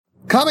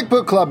Comic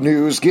Book Club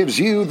News gives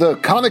you the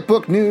comic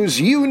book news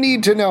you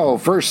need to know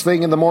first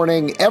thing in the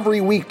morning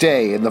every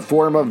weekday in the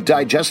form of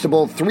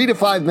digestible 3 to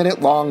 5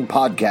 minute long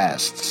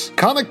podcasts.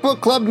 Comic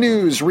Book Club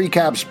News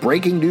recaps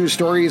breaking news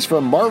stories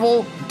from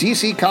Marvel,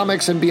 DC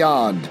Comics, and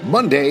beyond,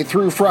 Monday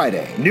through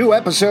Friday. New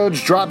episodes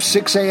drop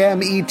 6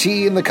 a.m. ET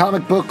in the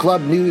Comic Book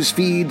Club News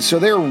feed, so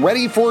they're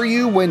ready for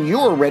you when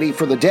you're ready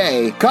for the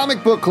day.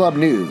 Comic Book Club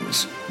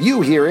News.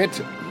 You hear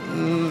it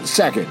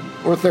second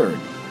or third,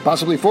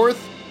 possibly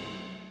fourth.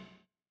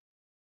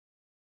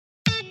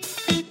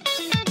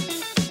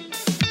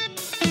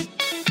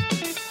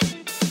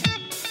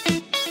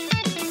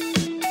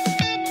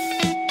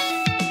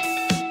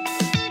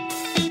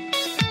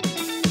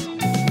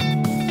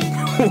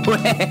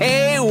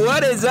 Hey,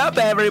 what is up,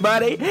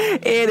 everybody?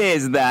 It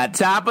is the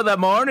top of the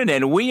morning,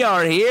 and we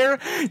are here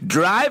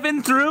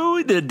driving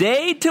through the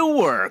day to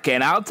work.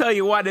 And I'll tell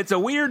you what, it's a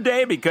weird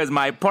day because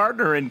my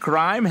partner in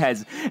crime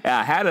has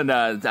had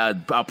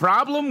a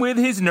problem with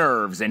his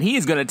nerves, and he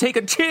is going to take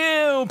a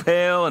chill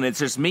pill, and it's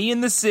just me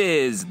and the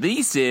Sizz.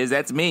 The Sizz,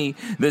 that's me.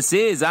 The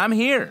Sizz, I'm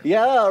here.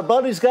 Yeah, our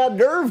buddy's got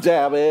nerve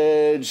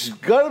damage.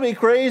 Gonna be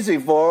crazy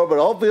for him, but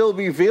hopefully he'll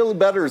be feeling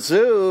better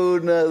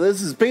soon.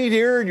 This is Pete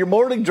here in your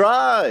morning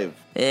drive.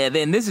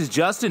 Then this is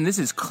Justin. This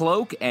is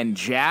Cloak and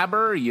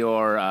Jabber,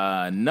 your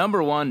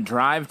number one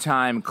drive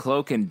time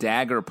Cloak and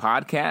Dagger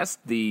podcast,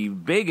 the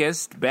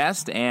biggest,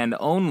 best, and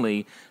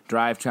only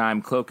drive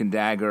time Cloak and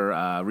Dagger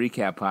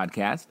recap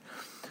podcast.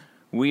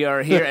 We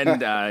are here,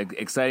 and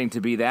exciting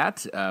to be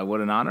that. What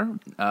an honor.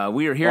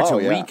 We are here to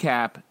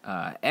recap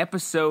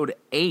episode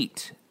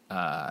 8,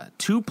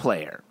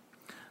 2-player.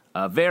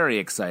 A very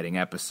exciting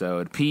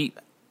episode. Pete,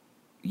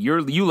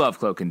 you love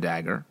Cloak and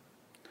Dagger.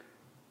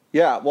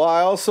 Yeah, well,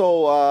 I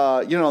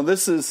also,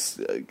 this has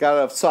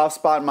got a soft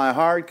spot in my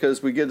heart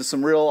because we get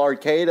some real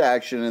arcade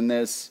action in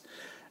this.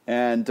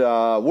 And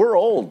we're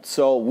old,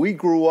 so we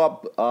grew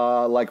up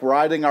like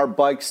riding our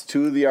bikes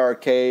to the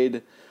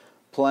arcade,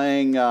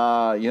 playing,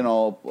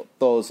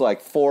 those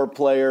like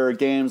 4-player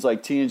games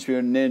like Teenage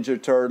Mutant Ninja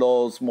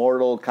Turtles,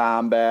 Mortal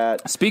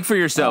Kombat. Speak for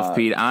yourself,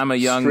 Pete. I'm a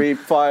young Street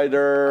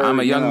Fighter. I'm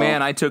a young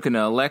man. I took an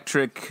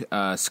electric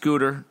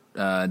scooter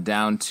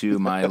down to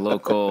my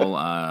local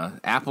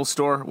Apple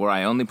store where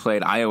I only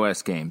played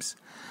iOS games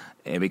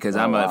because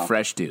I'm a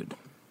fresh dude.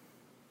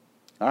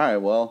 All right,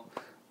 well,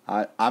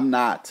 I'm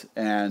not,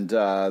 and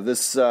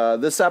this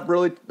app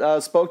really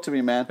spoke to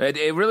me, man.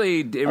 It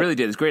really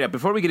did. It's a great app.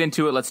 Before we get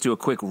into it, let's do a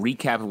quick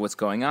recap of what's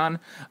going on.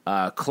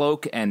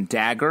 Cloak and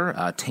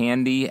Dagger,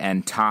 Tandy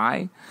and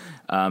Ty.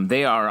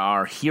 They are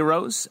our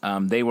heroes.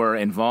 They were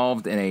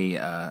involved in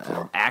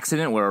an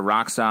accident where a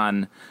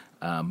Roxxon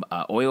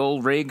oil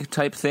rig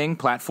type thing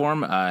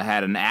platform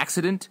had an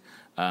accident,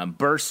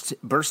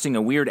 bursting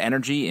a weird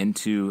energy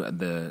into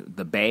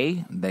the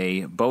bay.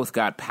 They both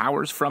got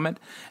powers from it,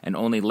 and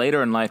only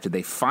later in life did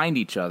they find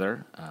each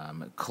other.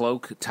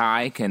 Cloak,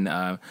 Ty,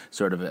 can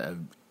sort of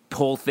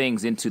pull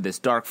things into this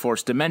dark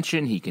force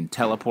dimension. He can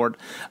teleport.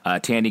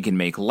 Tandy can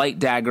make light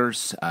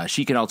daggers.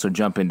 She can also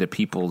jump into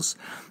people's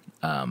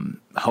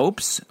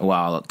hopes,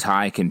 while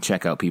Ty can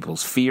check out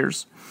people's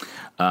fears.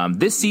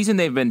 This season,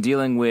 they've been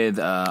dealing with...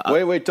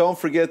 wait, don't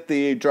forget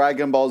the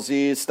Dragon Ball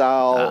Z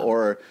style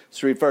or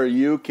Street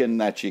Fighter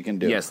that she can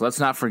do. Yes, let's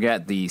not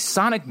forget the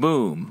Sonic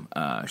Boom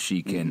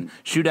she can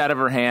shoot out of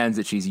her hands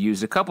that she's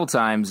used a couple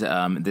times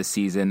this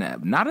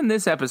season. Not in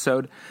this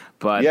episode,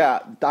 but... Yeah,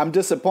 I'm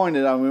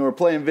disappointed. I mean, we're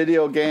playing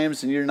video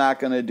games, and you're not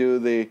going to do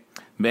the...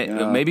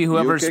 Maybe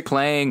whoever's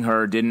playing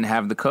her didn't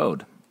have the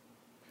code.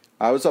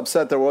 I was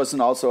upset there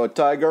wasn't also a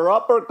Tiger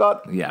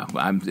Uppercut. Yeah,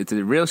 it's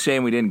a real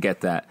shame we didn't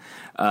get that.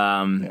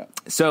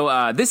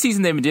 So this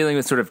season they've been dealing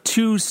with sort of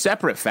two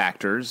separate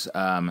factors.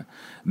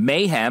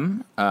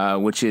 Mayhem,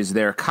 which is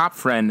their cop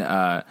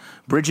friend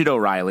Bridget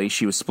O'Reilly.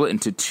 She was split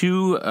into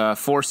two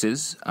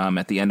forces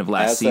at the end of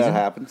last season.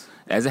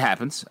 As it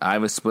happens. I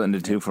was split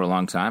into two for a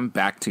long time.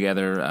 Back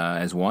together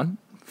as one.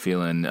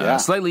 Feeling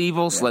slightly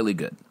evil, slightly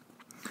good.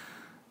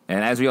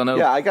 And as we all know...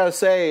 Yeah, I got to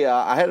say,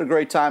 I had a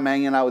great time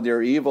hanging out with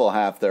your evil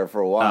half there for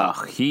a while.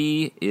 Oh,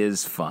 he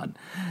is fun.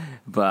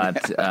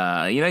 But,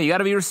 you got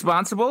to be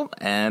responsible,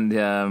 and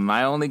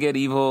I only get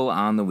evil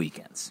on the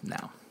weekends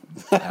now.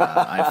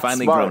 I've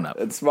finally grown up.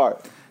 It's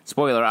smart.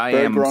 Spoiler, I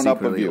am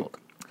secretly old.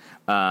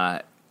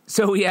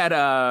 So we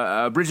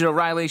had Bridget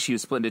O'Reilly. She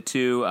was split into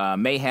two.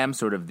 Mayhem,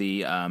 sort of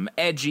the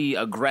edgy,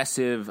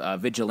 aggressive,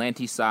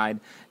 vigilante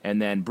side. And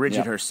then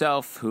Bridget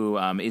herself, who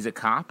is a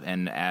cop.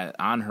 And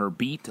on her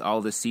beat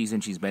all this season,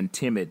 she's been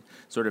timid,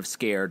 sort of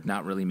scared,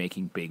 not really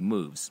making big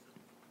moves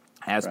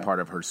as part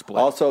of her split.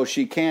 Also,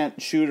 she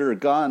can't shoot her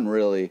gun,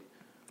 really,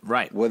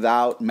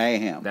 without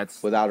Mayhem,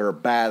 without her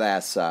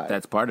badass side.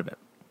 That's part of it.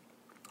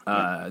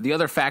 The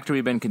other factor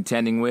we've been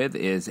contending with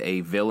is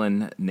a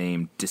villain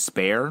named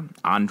Despair,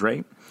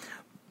 Andre.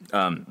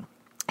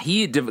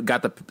 he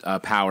got the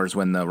powers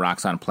when the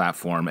Roxxon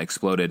platform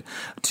exploded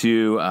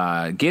to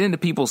get into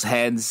people's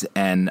heads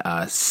and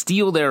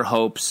steal their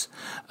hopes.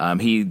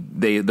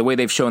 The way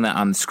they've shown that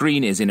on the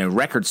screen is in a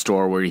record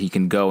store where he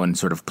can go and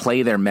sort of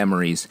play their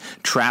memories,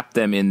 trap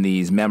them in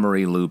these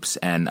memory loops,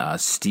 and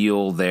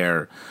steal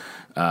their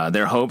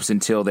hopes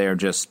until they're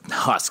just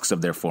husks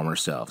of their former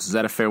selves. Is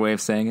that a fair way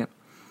of saying it?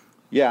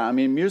 Yeah, I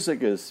mean,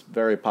 music is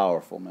very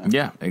powerful, man.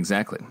 Yeah,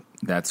 exactly.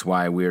 That's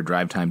why we're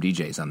drive time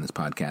DJs on this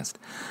podcast.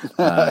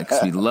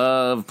 Because we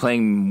love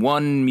playing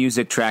one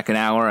music track an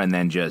hour and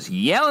then just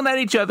yelling at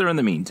each other in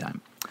the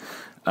meantime.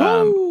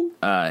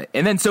 And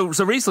then so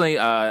recently,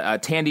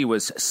 Tandy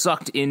was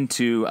sucked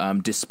into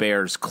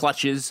despair's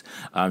clutches.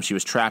 She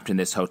was trapped in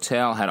this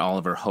hotel, had all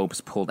of her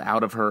hopes pulled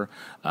out of her.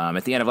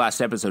 At the end of last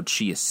episode,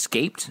 she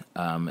escaped.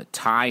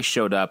 Ty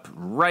showed up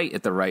right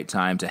at the right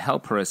time to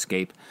help her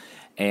escape.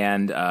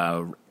 And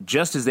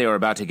just as they were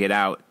about to get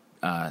out,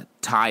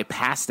 Ty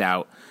passed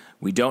out.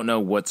 We don't know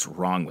what's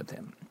wrong with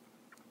him.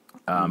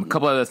 A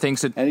couple other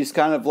things. And he's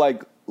kind of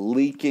like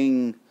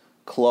leaking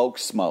cloak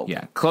smoke.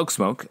 Yeah, cloak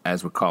smoke,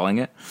 as we're calling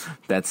it.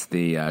 That's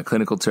the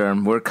clinical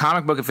term. We're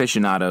comic book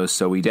aficionados,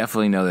 so we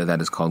definitely know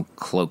that is called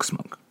cloak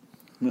smoke.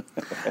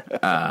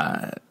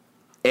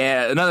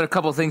 Another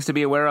couple of things to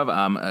be aware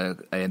of.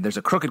 There's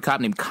a crooked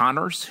cop named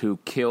Connors who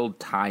killed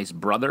Ty's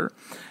brother.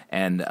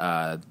 And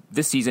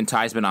this season,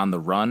 Ty's been on the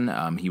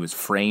run. He was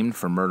framed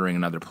for murdering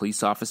another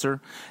police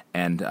officer.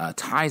 And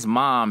Ty's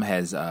mom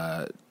has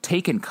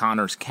taken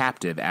Connors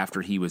captive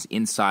after he was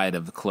inside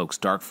of the Cloak's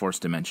Dark Force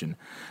dimension.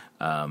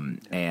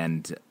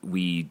 And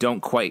we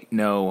don't quite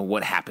know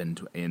what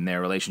happened in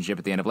their relationship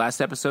at the end of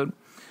last episode.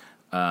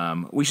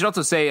 We should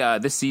also say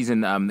this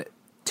season,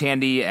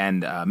 Tandy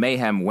and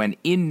Mayhem went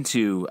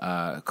into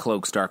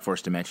Cloak's Dark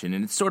Force dimension,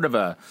 and it's sort of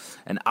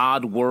an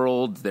odd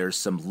world. There's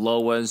some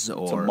Loas,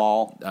 or it's a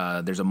mall.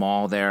 There's a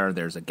mall there.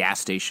 There's a gas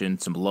station,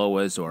 some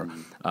Loas or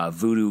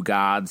voodoo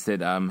gods that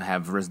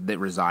that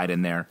reside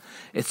in there.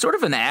 It's sort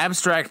of an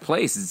abstract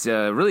place. It's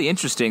really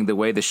interesting the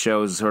way the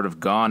show's sort of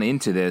gone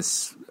into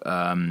this.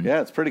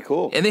 Yeah, it's pretty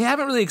cool. And they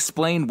haven't really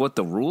explained what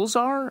the rules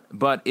are,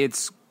 but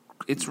it's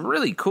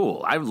really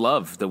cool. I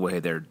love the way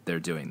they're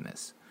doing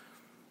this.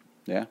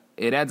 Yeah.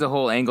 It adds a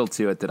whole angle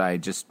to it that I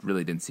just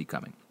really didn't see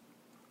coming.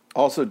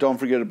 Also, don't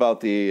forget about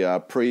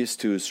the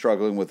priest who's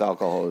struggling with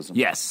alcoholism.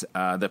 Yes,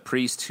 the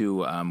priest who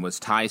was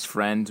Ty's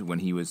friend when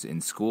he was in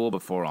school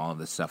before all of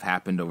this stuff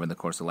happened over the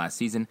course of last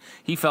season.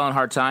 He fell in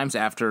hard times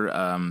after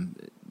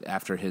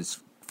his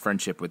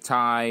friendship with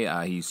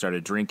Ty. He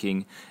started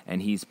drinking,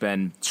 and he's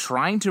been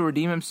trying to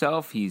redeem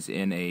himself. He's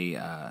in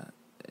a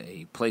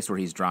place where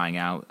he's drying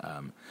out.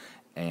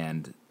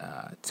 And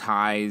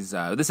Ty's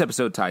this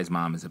episode, Ty's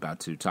mom is about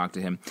to talk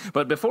to him.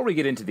 But before we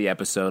get into the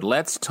episode,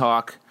 let's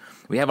talk.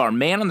 We have our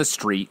man on the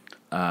street.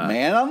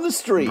 Man on the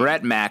street.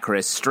 Brett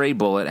Macris, Stray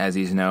Bullet, as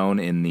he's known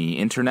in the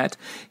internet.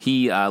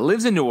 He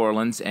lives in New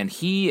Orleans, and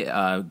he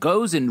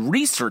goes and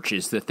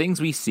researches the things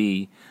we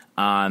see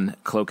on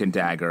Cloak and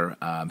Dagger.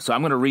 So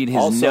I'm going to read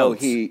his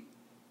notes.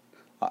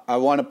 I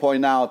want to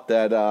point out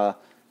that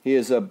he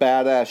is a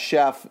badass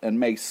chef and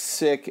makes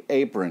sick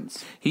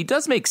aprons. He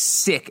does make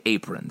sick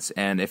aprons,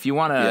 and if you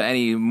want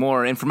any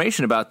more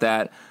information about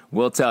that,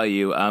 we'll tell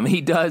you.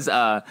 He does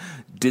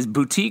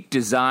boutique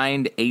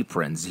designed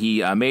aprons.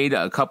 He made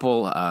a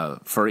couple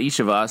for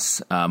each of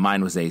us.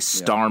 Mine was a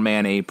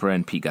Starman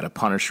apron. Pete got a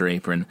Punisher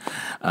apron.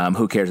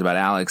 Who cares about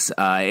Alex?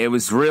 It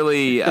was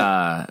really,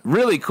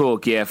 really cool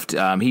gift.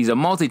 He's a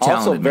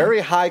multi-talented Also,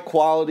 very high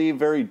quality,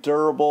 very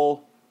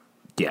durable.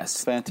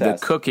 Yes, fantastic.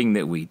 The cooking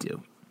that we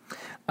do.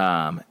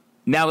 Now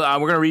we're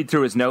going to read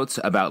through his notes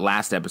about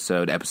last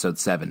episode, episode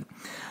 7.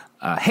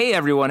 Hey,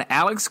 everyone.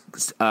 Alex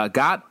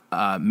got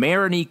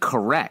Marini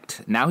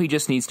correct. Now he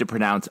just needs to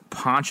pronounce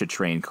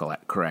Pontchartrain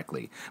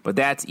correctly. But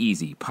that's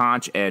easy.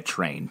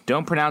 Pontchartrain.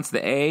 Don't pronounce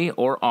the A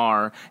or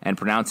R and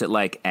pronounce it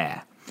like eh.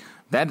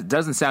 That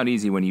doesn't sound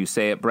easy when you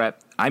say it,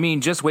 Brett. I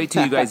mean, just wait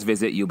till you guys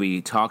visit. You'll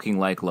be talking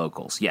like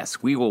locals.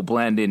 Yes, we will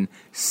blend in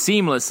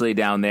seamlessly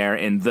down there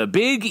in the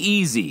Big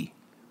Easy.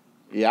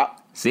 Yeah.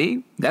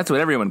 See? That's what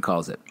everyone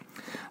calls it.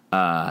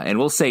 And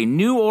we'll say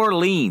New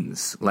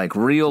Orleans, like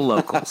real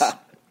locals.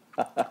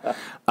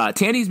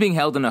 Tandy's being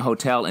held in a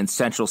hotel in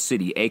Central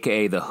City,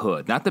 a.k.a. the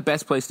Hood. Not the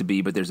best place to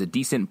be, but there's a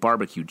decent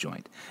barbecue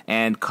joint.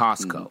 And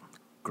Costco.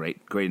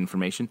 Great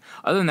information.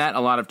 Other than that, a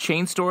lot of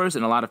chain stores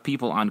and a lot of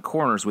people on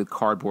corners with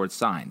cardboard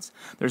signs.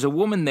 There's a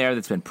woman there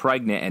that's been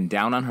pregnant and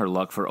down on her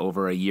luck for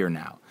over a year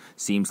now.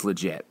 Seems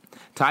legit.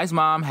 Ty's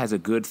mom has a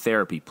good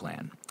therapy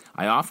plan.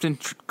 I often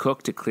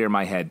cook to clear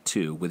my head,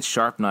 too, with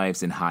sharp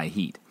knives and high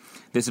heat.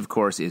 This, of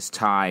course, is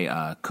Ty's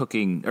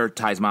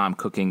mom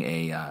cooking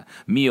a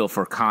meal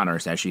for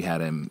Connors as she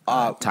had him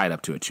tied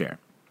up to a chair.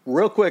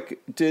 Real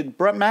quick, did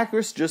Brett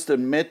Macris just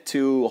admit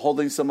to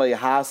holding somebody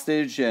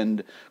hostage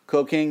and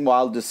cooking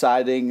while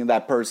deciding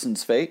that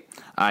person's fate?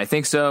 I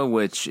think so,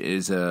 which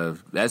is,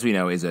 as we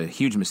know, is a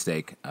huge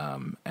mistake.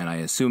 And I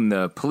assume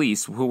the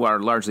police, who are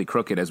largely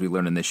crooked, as we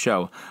learn in this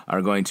show,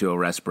 are going to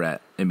arrest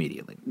Brett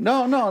immediately.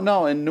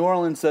 No. In New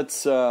Orleans,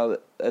 that's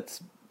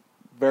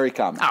Very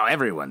common. Oh,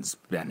 everyone's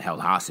been held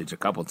hostage a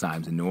couple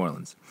times in New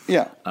Orleans.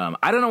 Yeah.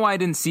 I don't know why I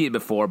didn't see it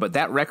before, but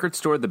that record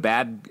store the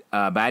bad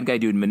guy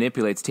dude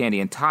manipulates Tandy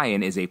and Ty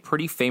in is a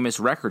pretty famous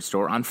record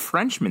store on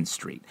Frenchman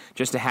Street,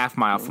 just a half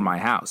mile from my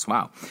house.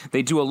 Wow.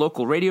 They do a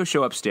local radio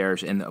show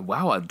upstairs, and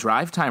wow, a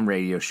drive time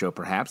radio show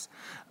perhaps.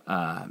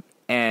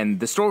 And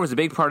the store was a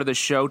big part of the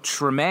show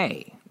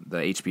Treme, the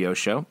HBO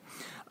show.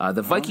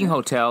 The Viking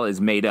Hotel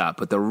is made up,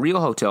 but the real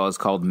hotel is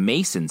called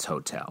Mason's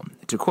Hotel.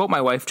 To quote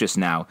my wife just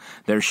now,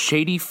 there's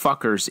shady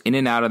fuckers in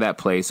and out of that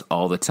place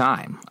all the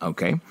time,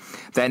 okay?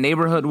 That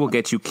neighborhood will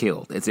get you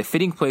killed. It's a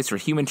fitting place for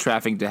human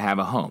trafficking to have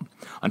a home.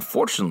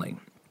 Unfortunately,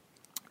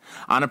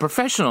 on a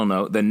professional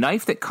note, the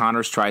knife that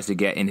Connors tries to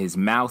get in his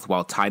mouth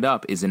while tied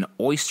up is an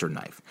oyster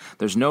knife.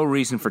 There's no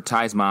reason for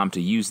Ty's mom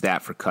to use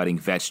that for cutting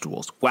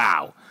vegetables.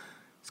 Wow.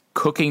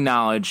 Cooking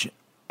knowledge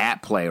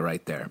at play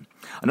right there.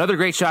 Another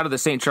great shot of the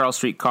St. Charles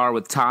Street car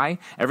with Ty.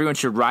 Everyone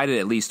should ride it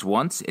at least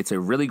once. It's a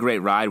really great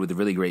ride with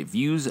really great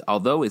views,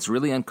 although it's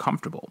really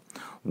uncomfortable.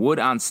 Wood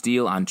on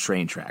steel on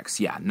train tracks.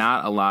 Yeah,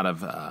 not a lot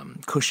of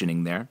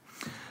cushioning there.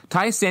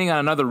 Ty is standing on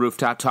another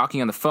rooftop talking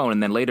on the phone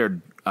and then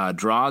later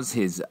draws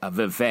his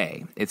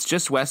Vevey. It's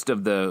just west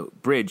of the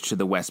bridge to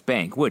the West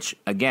Bank, which,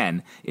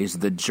 again, is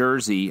the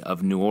Jersey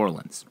of New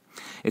Orleans.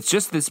 It's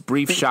just this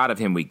brief shot of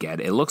him we get.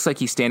 It looks like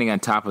he's standing on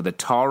top of the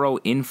Taro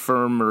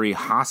Infirmary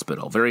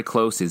Hospital. Very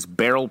close is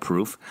Barrel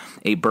Proof,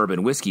 a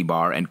bourbon whiskey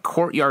bar, and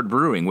Courtyard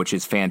Brewing, which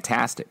is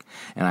fantastic.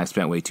 And I've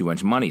spent way too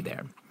much money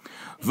there.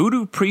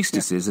 Voodoo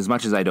priestesses, as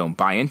much as I don't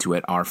buy into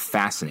it, are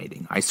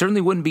fascinating. I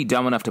certainly wouldn't be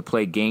dumb enough to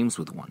play games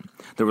with one.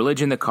 The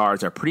religion the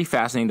cards are pretty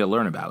fascinating to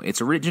learn about.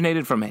 It's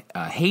originated from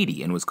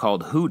Haiti and was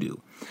called hoodoo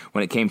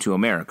when it came to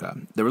America.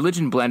 The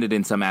religion blended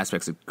in some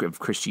aspects of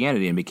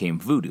Christianity and became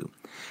voodoo.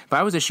 If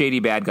I was a shady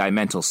bad guy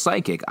mental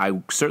psychic,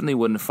 I certainly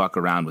wouldn't fuck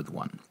around with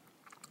one.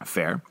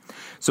 Fair.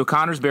 So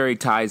Connors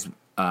buried Ty's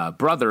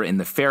brother in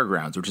the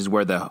fairgrounds, which is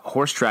where the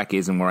horse track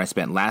is and where I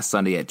spent last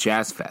Sunday at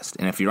Jazz Fest.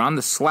 And if you're on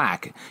the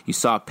Slack, you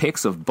saw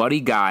pics of Buddy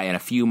Guy and a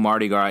few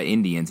Mardi Gras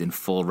Indians in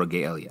full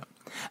regalia.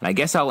 And I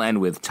guess I'll end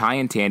with Ty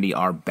and Tandy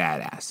are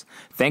badass.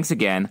 Thanks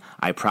again.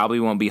 I probably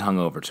won't be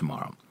hungover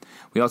tomorrow.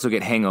 We also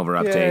get hangover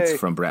updates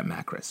from Brett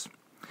Macris.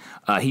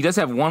 He does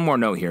have one more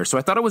note here. So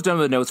I thought I was done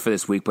with the notes for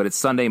this week, but it's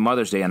Sunday,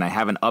 Mother's Day, and I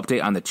have an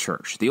update on the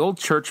church. The old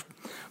church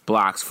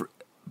blocks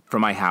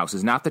from my house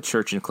is not the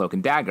church in Cloak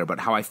and Dagger, but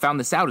how I found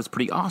this out is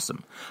pretty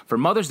awesome. For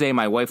Mother's Day,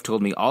 my wife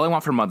told me all I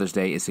want for Mother's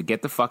Day is to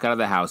get the fuck out of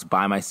the house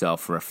by myself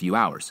for a few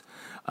hours.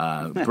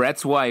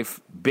 Brett's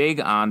wife,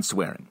 big on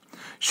swearing.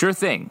 Sure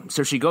thing.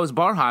 So she goes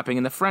bar hopping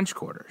in the French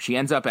Quarter. She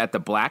ends up at the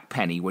Black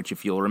Penny, which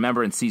if you'll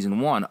remember in season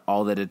 1,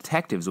 all the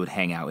detectives would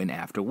hang out in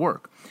after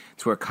work.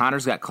 It's where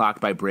Connors got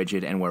clocked by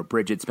Bridget and where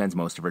Bridget spends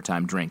most of her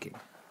time drinking.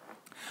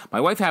 My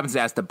wife happens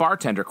to ask the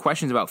bartender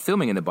questions about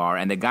filming in the bar,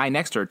 and the guy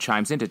next to her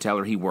chimes in to tell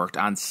her he worked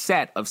on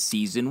set of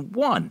season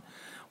 1.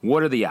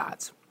 What are the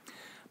odds?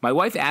 My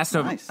wife asked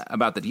him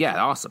about the...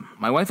 Yeah, awesome.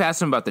 My wife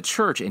asked him about the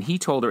church, and he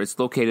told her it's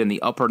located in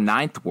the upper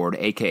 9th Ward,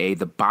 a.k.a.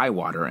 the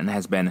Bywater, and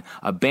has been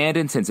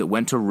abandoned since it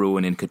went to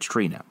ruin in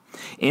Katrina.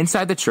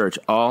 Inside the church,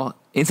 all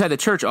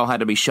had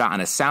to be shot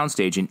on a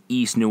soundstage in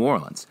East New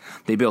Orleans.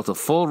 They built a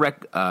full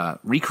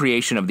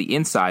recreation of the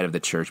inside of the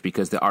church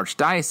because the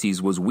archdiocese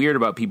was weird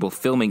about people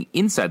filming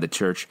inside the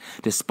church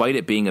despite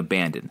it being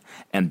abandoned,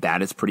 and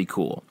that is pretty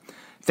cool.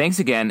 Thanks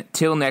again.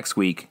 Till next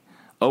week.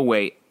 Oh,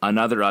 wait,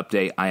 another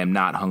update. I am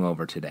not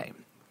hungover today.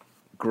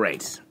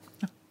 Great.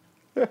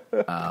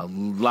 A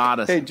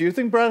lot of... Hey, do you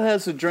think Brett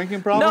has a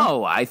drinking problem?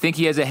 No, I think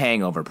he has a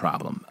hangover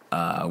problem,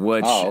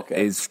 which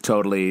is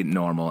totally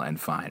normal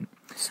and fine.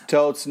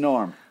 Totes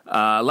norm.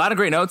 A lot of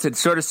great notes. It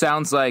sort of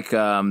sounds like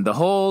the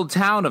whole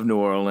town of New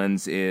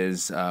Orleans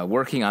is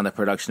working on the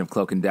production of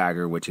Cloak and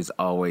Dagger, which is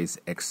always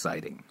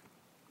exciting.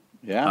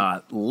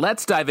 Yeah.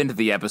 Let's dive into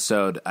the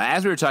episode.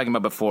 As we were talking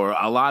about before,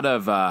 a lot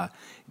of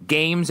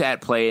games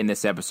at play in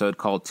this episode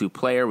called Two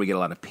Player. We get a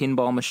lot of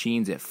pinball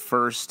machines at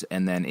first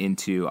and then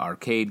into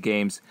arcade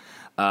games.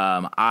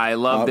 I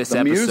love this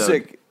episode. The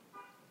music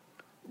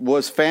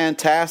was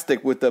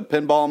fantastic with the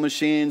pinball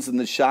machines, and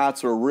the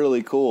shots were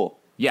really cool.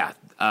 Yeah.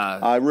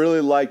 I really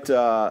liked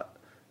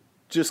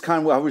just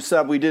kind of how we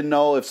said we didn't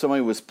know if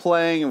somebody was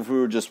playing, if we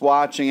were just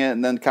watching it,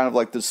 and then kind of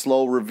like the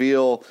slow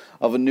reveal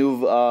of a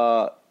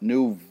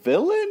new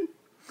villain.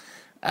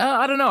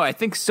 I don't know. I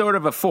think sort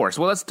of a force.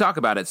 Well, let's talk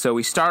about it. So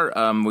we start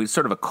with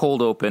sort of a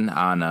cold open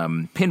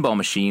on pinball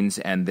machines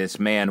and this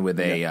man with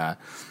a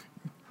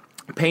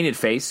painted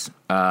face,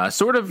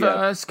 sort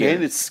of scared.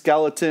 Painted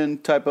skeleton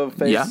type of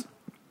face.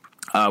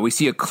 Yeah. We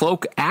see a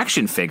Cloak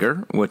action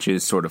figure, which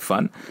is sort of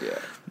fun.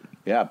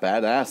 Yeah,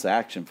 badass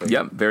action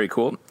figure. Yep, very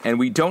cool. And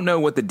we don't know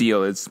what the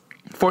deal is.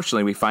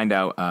 Fortunately, we find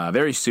out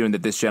very soon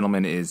that this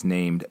gentleman is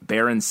named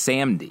Baron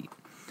Samedi.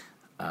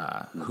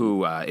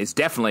 Who is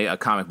definitely a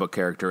comic book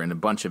character in a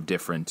bunch of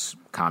different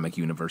comic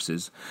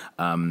universes.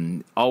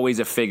 Always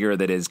a figure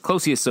that is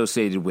closely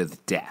associated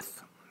with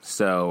death.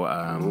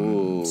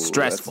 So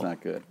stressful.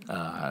 That's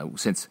not good.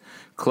 Since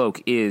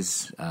Cloak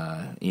is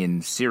in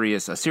a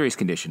serious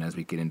condition as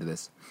we get into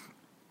this.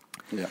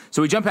 Yeah.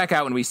 So we jump back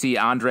out and we see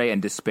Andre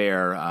in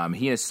despair. He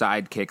and his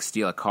sidekick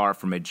steal a car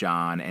from a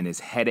John, and his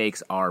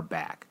headaches are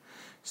back.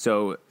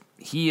 So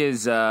he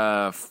is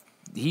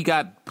he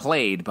got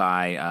played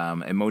by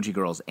Emoji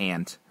Girl's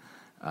aunt.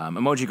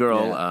 Emoji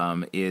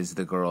Girl is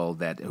the girl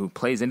who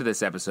plays into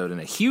this episode in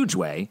a huge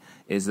way,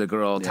 is the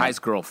girl, Ty's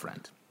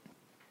girlfriend.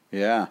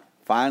 Yeah,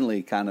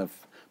 finally kind of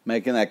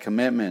making that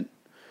commitment.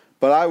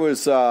 But I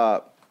was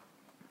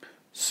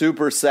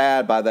super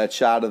sad by that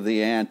shot of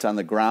the aunt on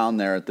the ground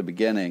there at the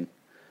beginning.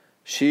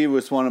 She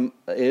is one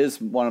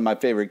of my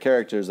favorite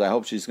characters. I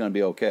hope she's going to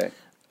be okay.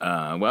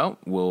 Well,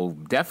 we'll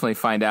definitely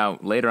find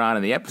out later on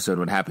in the episode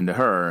what happened to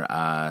her.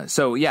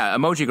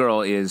 Emoji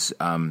Girl is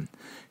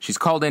she's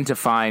called in to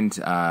find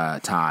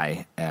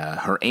Ty.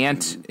 Her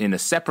aunt in a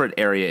separate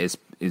area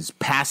is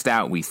passed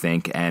out, we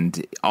think,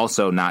 and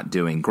also not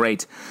doing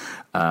great.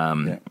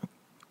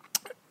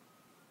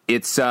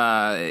 It's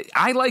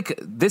I like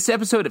this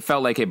episode. It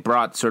felt like it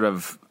brought sort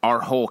of our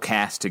whole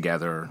cast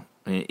together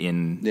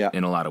in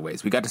a lot of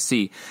ways. We got to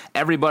see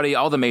everybody,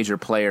 all the major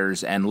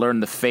players, and learn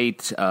the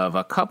fate of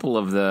a couple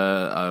of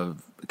the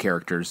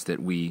characters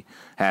that we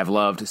have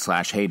loved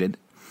 / hated.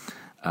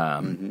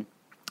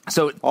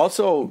 So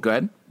also, go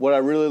ahead. What I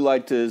really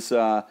liked is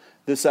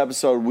this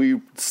episode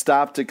we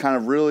stopped to kind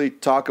of really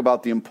talk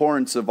about the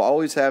importance of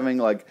always having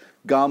like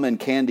gum and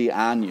candy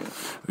on you.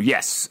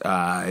 Yes,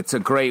 it's a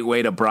great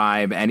way to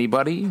bribe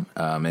anybody,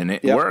 and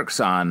it works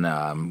on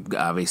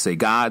obviously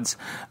gods.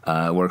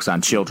 Works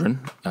on children.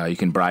 You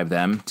can bribe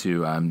them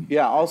to.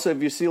 Also,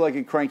 if you see like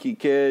a cranky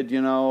kid,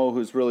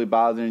 who's really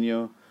bothering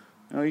you,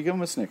 you give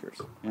them a Snickers.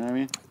 You know what I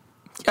mean?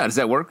 Yeah, does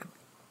that work?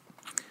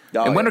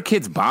 Oh, and when are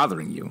kids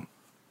bothering you?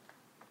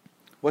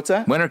 What's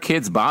that? When are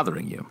kids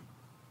bothering you?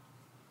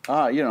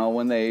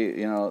 When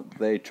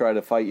they try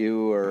to fight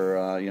you,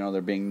 or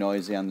they're being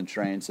noisy on the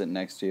train sitting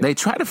next to you. They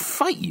try to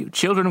fight you.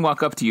 Children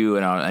walk up to you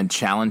and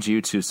challenge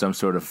you to some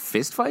sort of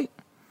fist fight?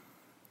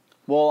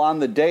 Well, on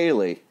the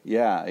daily,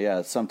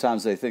 yeah.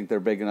 Sometimes they think they're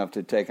big enough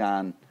to take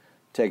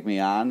me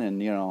on,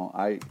 and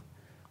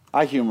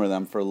I humor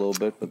them for a little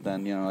bit, but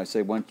then I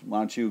say, why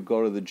don't you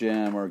go to the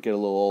gym or get a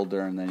little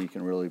older, and then you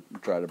can really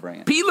try to bring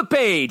it. P.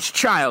 LePage,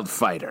 child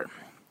fighter.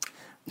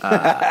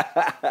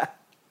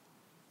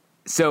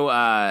 So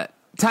Ty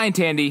and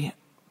Tandy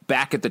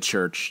back at the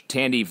church.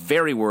 Tandy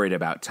very worried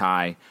about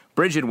Ty.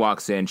 Bridget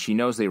walks in. She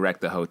knows they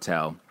wrecked the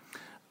hotel.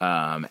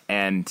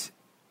 And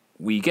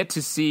we get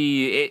to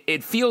see,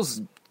 it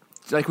feels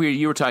like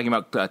you were talking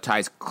about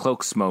Ty's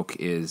cloak smoke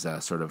is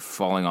sort of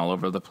falling all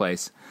over the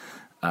place.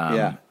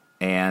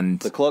 And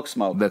the cloak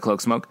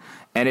smoke.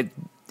 And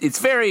it's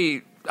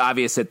very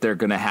obvious that they're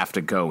going to have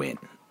to go in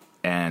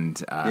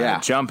and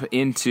jump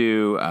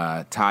into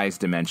Ty's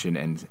dimension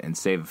and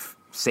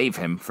save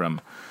him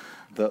from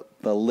the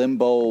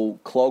limbo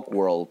cloak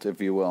world,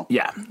 if you will.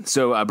 Yeah.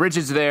 So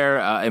Bridget's there.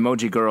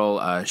 Emoji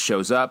Girl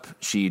shows up.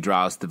 She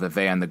draws the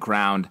Vevey on the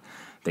ground.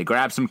 They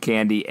grab some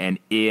candy, and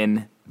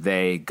in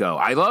they go.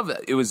 I love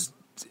it. It was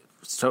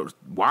so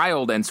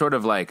wild and sort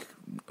of like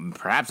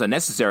perhaps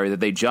unnecessary that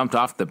they jumped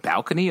off the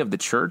balcony of the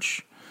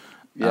church.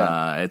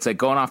 Yeah. It's like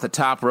going off the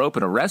top rope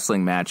in a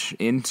wrestling match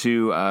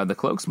into the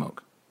cloak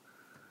smoke.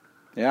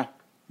 Yeah.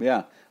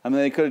 I mean,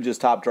 they could have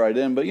just hopped right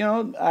in, but,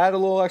 add a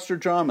little extra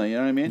drama, you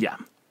know what I mean? Yeah.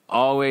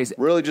 Always.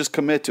 Really just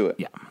commit to it.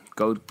 Yeah.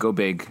 Go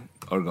big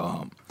or go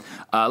home.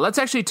 Let's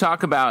actually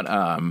talk about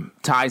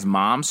Ty's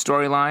mom's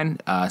storyline,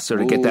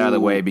 sort of get that out of the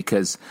way,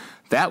 because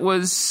that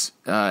was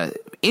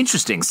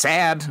interesting,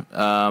 sad.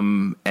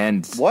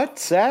 And what?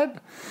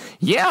 Sad?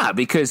 Yeah,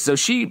 because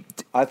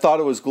I thought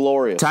it was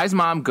glorious. Ty's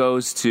mom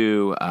goes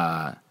to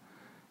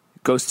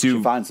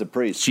she finds the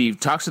priest. She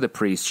talks to the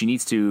priest. She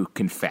needs to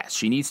confess.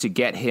 She needs to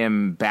get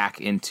him back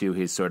into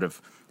his sort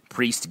of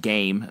priest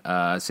game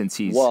since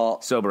he's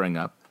sobering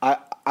up.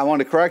 I want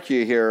to correct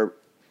you here.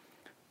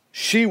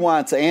 She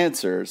wants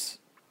answers,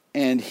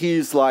 and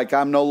he's like,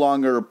 I'm no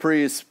longer a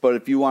priest, but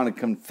if you want to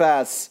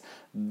confess,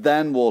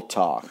 then we'll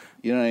talk.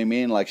 You know what I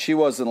mean? Like, she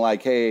wasn't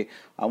like, hey,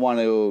 I want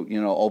to,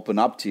 open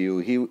up to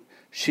you.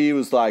 She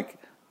was like,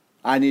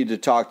 I need to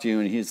talk to you,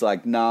 and he's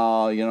like,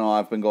 no,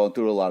 I've been going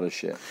through a lot of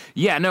shit.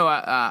 Yeah, no,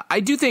 I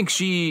do think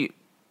she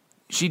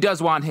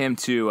does want him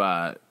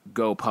to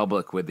go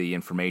public with the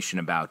information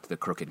about the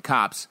crooked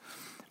cops,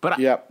 but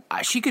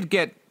she could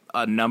get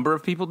a number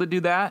of people to do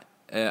that.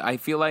 I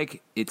feel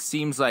like it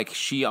seems like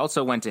she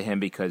also went to him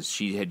because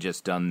she had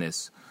just done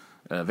this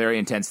very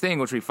intense thing,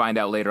 which we find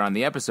out later on in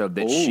the episode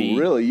that she... Oh,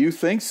 really? You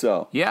think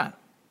so? Yeah.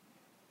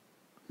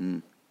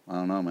 I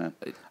don't know, man.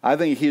 I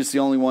think he's the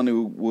only one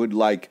who would,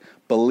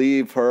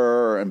 believe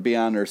her and be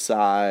on her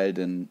side.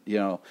 And,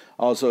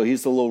 also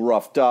he's a little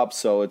roughed up,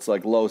 so it's,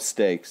 low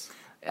stakes.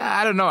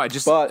 I don't know.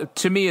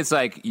 To me, it's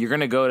like you're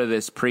going to go to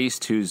this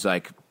priest who's,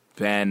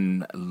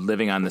 been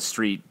living on the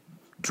street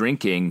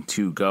drinking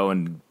to go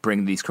and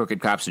bring these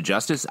crooked cops to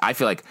justice. I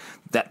feel like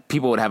that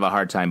people would have a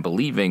hard time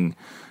believing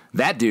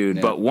that dude.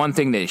 Yeah. But one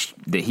thing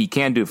that he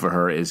can do for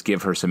her is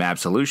give her some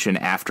absolution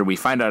after we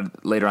find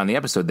out later on in the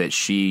episode that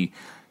she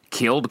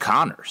killed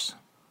Connors.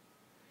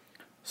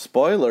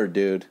 Spoiler,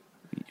 dude.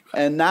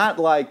 and not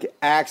like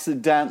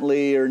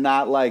accidentally or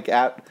not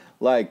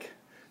like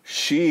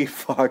she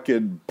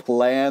fucking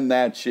planned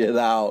that shit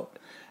out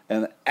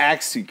and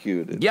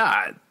executed.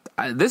 Yeah.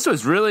 I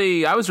was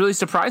really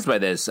surprised by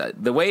this.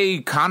 The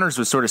way Connors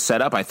was sort of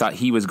set up, I thought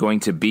he was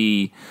going to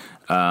be.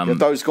 I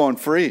thought he was going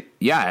free.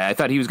 Yeah, I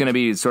thought he was going to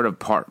be sort of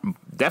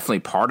definitely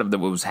part of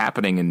what was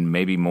happening, and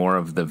maybe more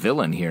of the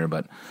villain here.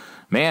 But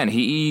man,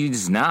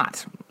 he's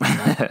not.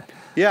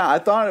 Yeah, I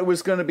thought it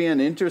was going to be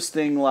an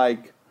interesting,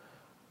 like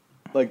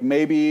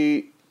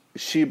maybe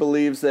she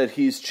believes that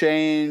he's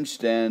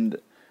changed, and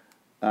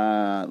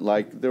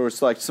like there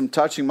was like some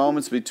touching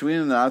moments between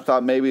them. And I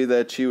thought maybe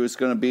that she was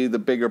going to be the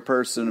bigger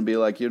person and be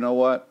like, you know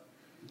what?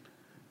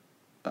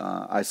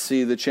 I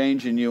see the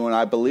change in you, and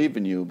I believe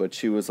in you. But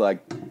she was like,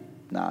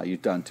 "Nah,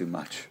 you've done too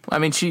much." I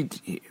mean,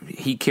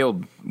 he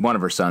killed one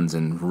of her sons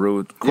and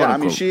ruined. Yeah, I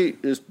mean, she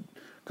is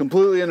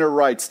completely in her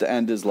rights to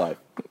end his life.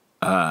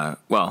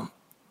 Well,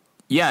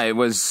 yeah, it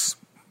was.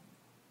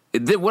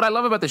 What I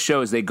love about the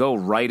show is they go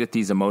right at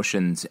these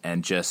emotions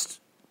and just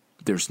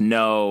there's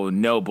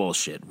no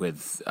bullshit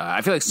with.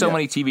 I feel like so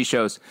many TV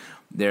shows,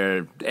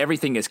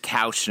 everything is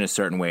couched in a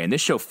certain way, and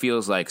this show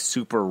feels like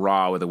super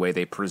raw with the way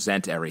they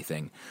present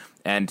everything.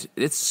 And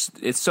it's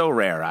so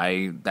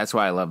rare. That's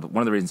why I love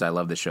one of the reasons I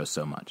love this show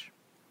so much.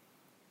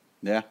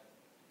 Yeah,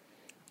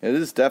 it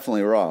is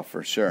definitely raw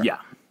for sure.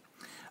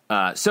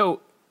 Yeah.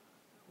 So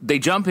they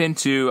jump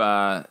into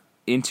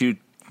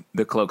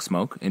the cloak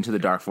smoke, into the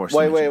Dark Force.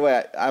 Wait.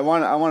 I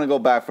want to go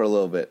back for a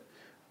little bit.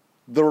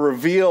 The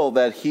reveal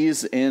that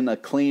he's in a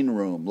clean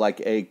room, like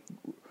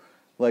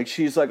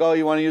she's like, "Oh,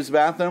 you want to use the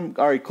bathroom?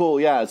 All right, cool.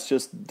 Yeah, it's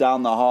just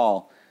down the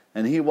hall."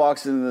 And he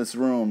walks into this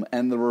room,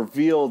 and the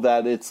reveal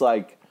that it's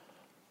like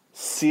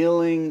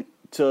ceiling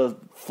to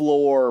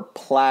floor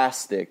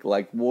plastic,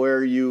 like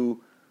where you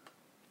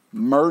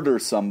murder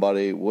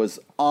somebody, was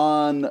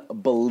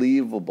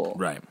unbelievable.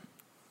 Right.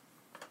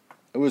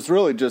 It was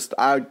really just,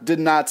 I did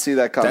not see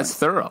that coming. That's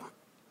thorough.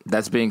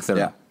 That's being thorough.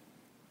 Yeah.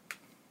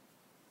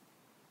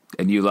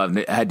 And you loved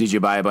it. Did you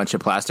buy a bunch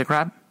of plastic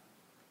wrap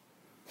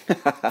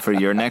for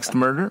your next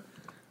murder?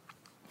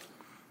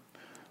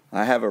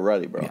 I have it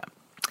ready, bro. Yeah.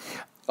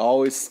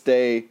 Always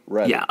stay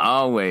ready. Yeah,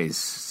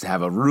 always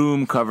have a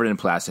room covered in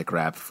plastic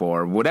wrap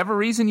for whatever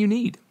reason you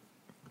need.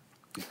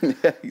 Yeah,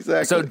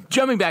 exactly. So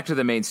jumping back to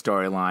the main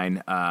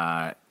storyline,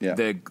 our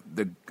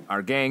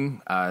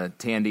gang,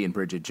 Tandy and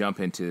Bridget, jump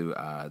into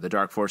the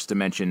Dark Force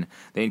dimension.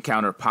 They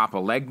encounter Papa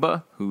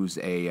Legba, who's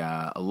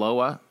a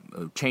Loa,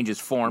 who changes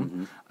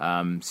form.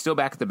 Still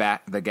back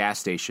at the gas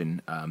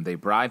station. They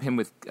bribe him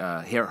with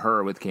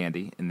her with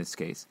candy in this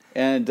case,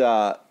 and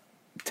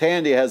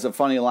Tandy has a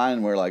funny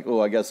line where like,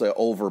 "Oh, I guess I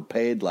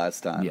overpaid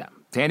last time." Yeah,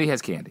 Tandy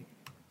has candy.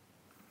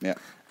 Yeah.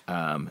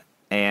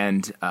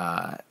 And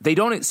they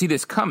don't see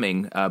this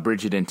coming,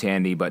 Bridget and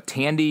Tandy, but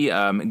Tandy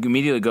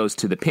immediately goes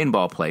to the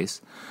pinball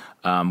place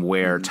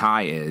where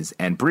Ty is,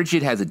 and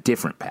Bridget has a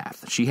different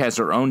path. She has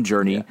her own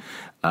journey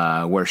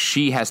where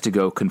she has to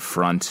go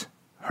confront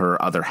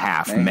her other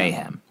half,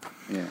 Mayhem.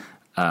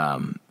 Yeah.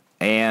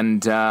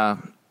 And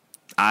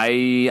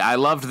I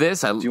loved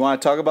this. Do you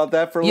want to talk about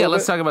that for a little bit? Yeah,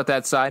 let's talk about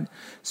that side.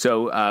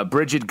 So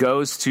Bridget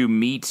goes to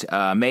meet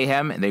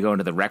Mayhem, and they go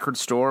into the record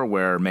store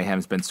where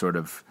Mayhem's been sort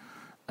of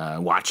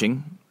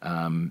watching.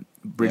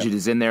 Bridget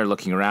is in there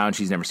looking around.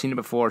 She's never seen it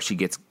before. She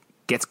gets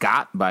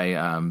got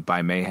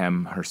by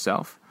Mayhem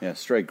herself. Yeah,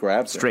 straight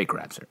grabs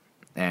her.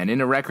 And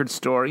in a record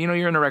store,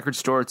 you're in a record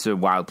store. It's a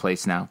wild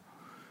place now.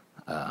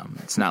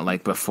 It's not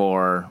like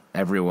before.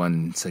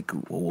 Everyone's like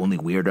only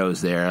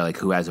weirdos there. Like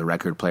who has a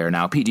record player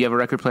now? Pete, do you have a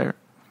record player?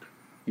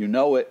 You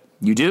know it.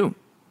 You do.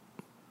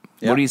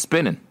 Yeah. What are you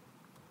spinning?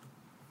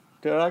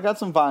 Dude, I got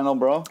some vinyl,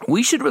 bro.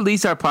 We should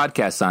release our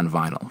podcast on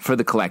vinyl for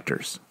the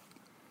collectors.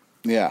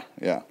 Yeah.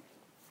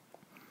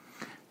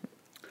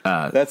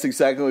 That's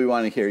exactly what we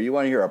want to hear. You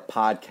want to hear a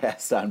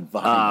podcast on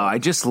vinyl. I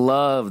just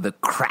love the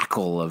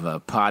crackle of a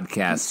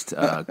podcast,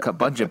 a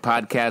bunch of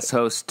podcast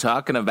hosts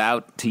talking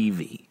about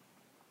TV.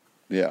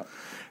 Yeah.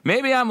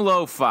 Maybe I'm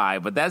lo-fi,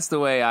 but that's the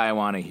way I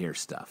want to hear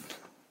stuff.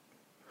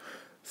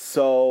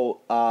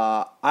 So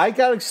I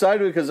got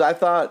excited because I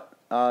thought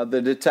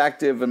the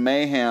detective and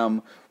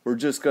Mayhem were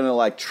just going to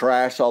like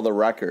trash all the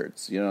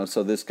records,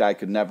 so this guy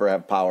could never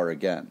have power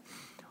again.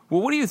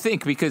 Well, what do you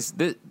think? Because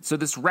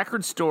this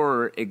record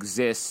store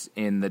exists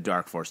in the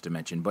Dark Force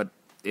dimension, but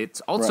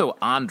it's also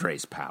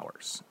Andre's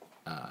powers.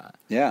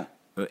 Yeah.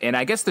 And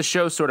I guess the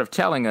show's sort of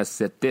telling us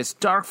that this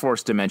Dark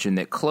Force dimension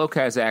that Cloak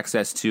has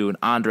access to and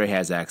Andre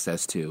has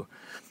access to,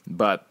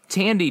 but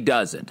Tandy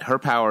doesn't. Her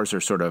powers are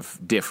sort of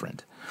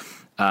different.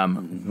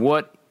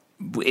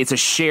 It's a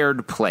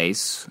shared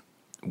place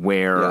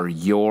where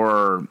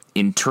your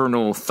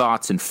internal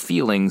thoughts and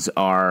feelings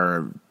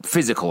are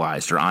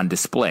physicalized or on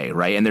display,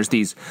 right? And there's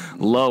these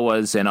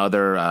Loas and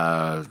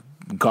other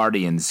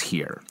guardians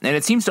here. And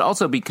it seems to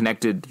also be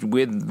connected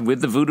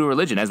with the voodoo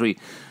religion, as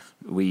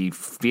we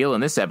feel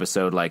in this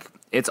episode, like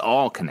it's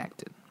all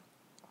connected.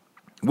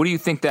 What do you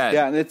think that...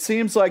 Yeah, and it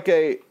seems like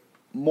a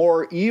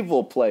more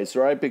evil place,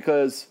 right?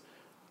 Because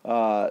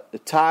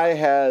Ty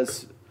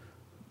has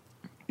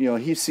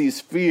he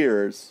sees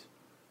fears,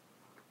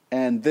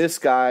 and this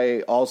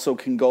guy also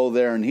can go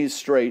there, and he's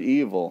straight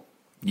evil.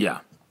 Yeah.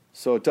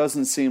 So it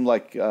doesn't seem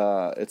like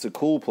it's a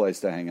cool place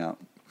to hang out.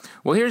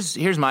 Well,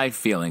 here's my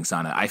feelings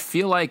on it. I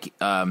feel like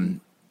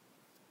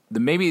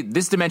maybe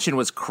this dimension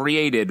was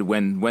created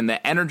when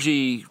the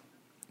energy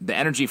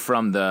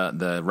from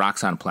the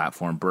Roxxon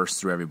platform burst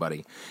through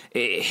everybody.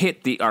 It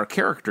hit our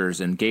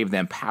characters and gave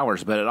them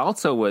powers, but it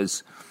also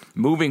was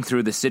moving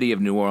through the city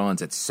of New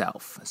Orleans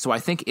itself. So I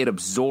think it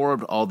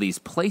absorbed all these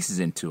places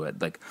into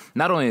it. Like,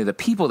 not only the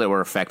people that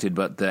were affected,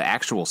 but the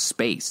actual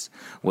space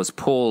was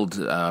pulled,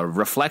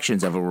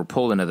 reflections of it were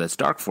pulled into this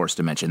Dark Force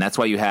dimension. That's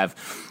why you have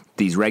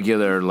these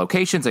regular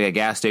locations, like a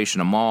gas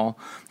station, a mall.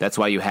 That's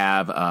why you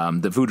have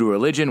the Voodoo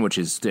religion, which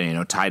is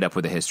tied up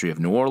with the history of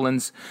New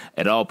Orleans.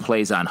 It all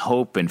plays on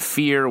hope and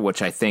fear,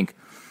 which I think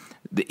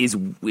is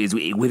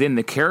within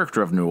the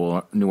character of New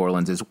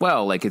Orleans as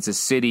well. Like, it's a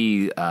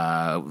city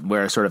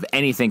where sort of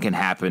anything can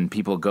happen.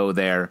 People go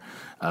there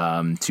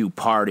to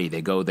party.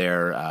 They go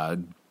there.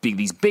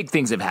 These big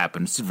things have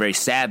happened. Very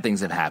sad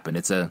things have happened.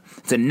 It's a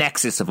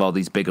nexus of all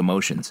these big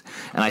emotions.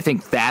 And I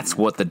think that's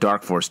what the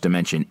Dark Force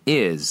dimension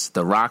is.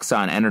 The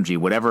Roxxon energy,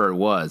 whatever it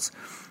was,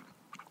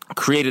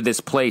 created this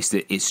place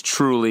that is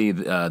truly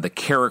the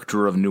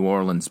character of New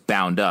Orleans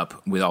bound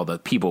up with all the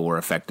people who were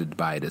affected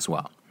by it as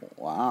well.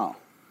 Wow.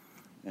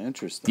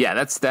 Interesting. Yeah,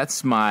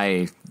 that's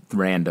my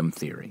random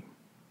theory.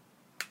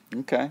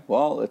 Okay.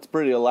 Well, it's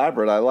pretty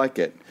elaborate. I like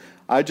it.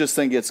 I just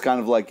think it's kind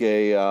of like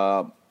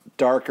a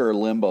darker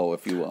limbo,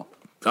 if you will.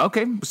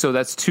 Okay, so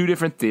that's two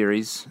different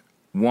theories.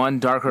 One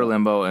darker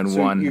limbo and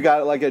one... You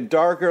got like a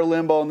darker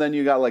limbo, and then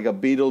you got like a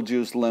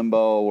Beetlejuice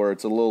limbo where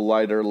it's a little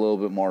lighter, a little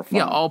bit more fun.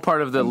 Yeah, all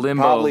part of the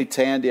limbo... Probably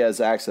Tandy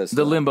has access to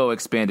the limbo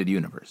expanded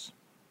universe.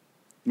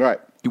 Right.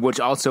 Which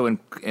also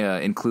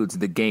includes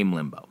the game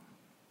limbo.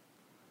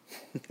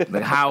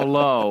 Like, how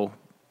low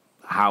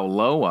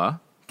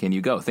can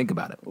you go? Think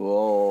about it.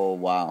 Oh,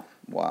 wow.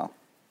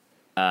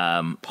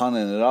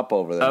 Punning it up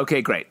over there.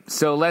 Okay, great.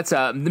 So let's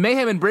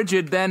Mayhem and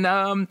Bridget then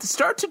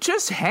start to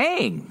just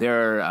hang.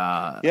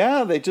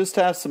 They just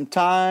have some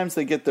times.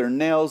 They get their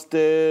nails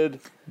did.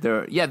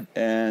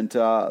 And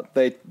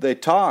they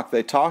talk.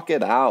 They talk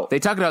it out.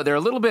 They're a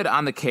little bit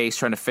on the case,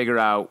 trying to figure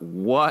out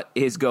what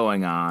is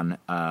going on.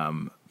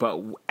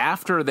 But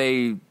after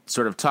they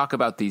sort of talk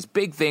about these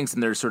big things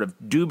and they're sort of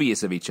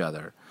dubious of each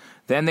other,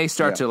 then they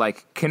start to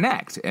like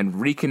connect and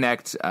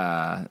reconnect.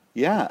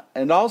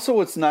 And also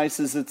what's nice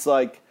is it's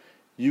like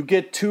you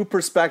get two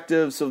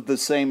perspectives of the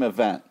same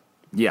event.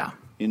 Yeah.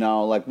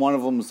 Like one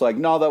of them's like,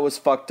 no, that was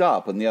fucked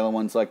up. And the other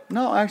one's like,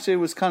 no, actually it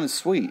was kind of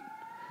sweet.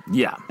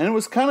 Yeah. And it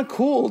was kind of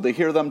cool to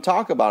hear them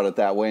talk about it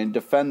that way and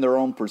defend their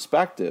own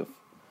perspective.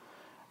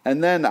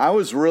 And then I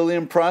was really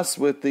impressed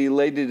with the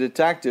lady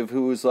detective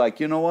who was like,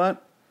 you know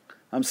what?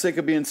 I'm sick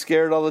of being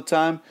scared all the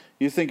time.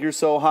 You think you're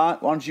so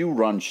hot? Why don't you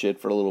run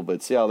shit for a little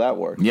bit? See how that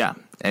works. Yeah.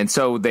 And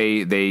so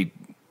they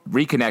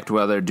reconnect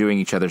while they're doing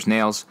each other's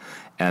nails.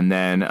 And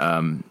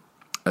then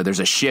there's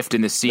a shift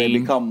in the scene. They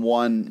become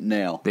one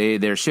nail.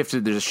 They're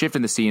shifted. There's a shift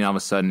in the scene. All of a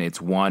sudden,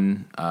 it's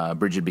one.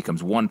 Bridget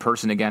becomes one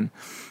person again.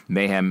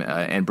 Mayhem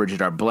and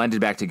Bridget are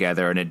blended back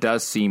together. And it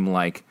does seem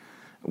like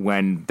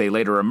when they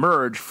later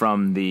emerge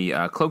from the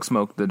cloak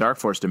smoke, the Dark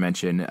Force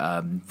dimension,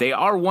 they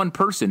are one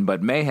person,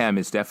 but Mayhem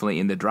is definitely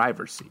in the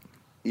driver's seat.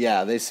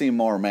 Yeah, they seem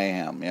more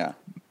Mayhem, yeah.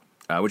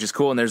 Which is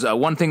cool. And there's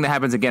one thing that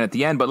happens again at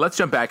the end, but let's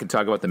jump back and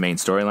talk about the main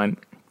storyline.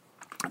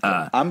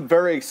 I'm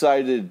very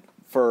excited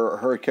for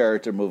her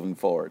character moving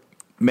forward.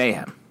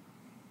 Mayhem.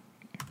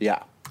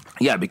 Yeah.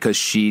 Yeah, because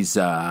she's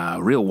a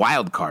real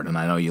wild card, and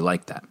I know you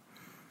like that.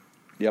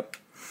 Yep.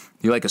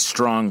 You like a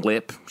strong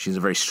lip. She's a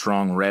very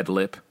strong red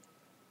lip.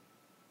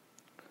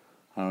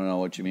 I don't know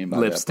what you mean by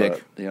lipstick.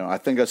 That, but, I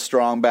think a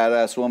strong,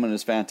 badass woman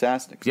is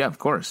fantastic. Yeah, of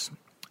course.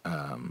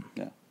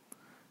 Yeah.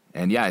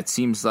 And yeah, it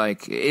seems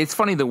like it's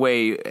funny the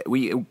way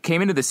we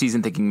came into the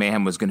season thinking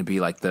Mayhem was going to be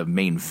like the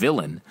main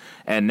villain,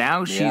 and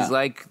now she's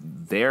like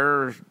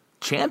their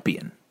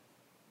champion.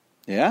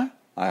 Yeah,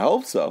 I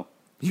hope so.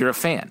 You're a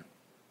fan.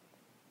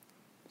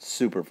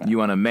 Super fan. You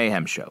want a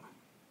Mayhem show?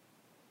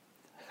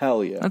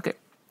 Hell yeah. Okay.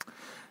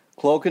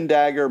 Cloak and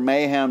Dagger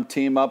Mayhem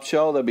team up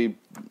show. That'd be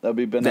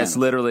bananas. That's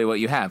literally what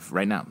you have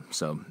right now.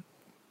 So.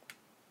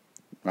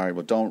 All right.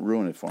 Well, don't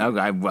ruin it for me. Okay,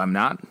 I'm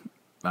not.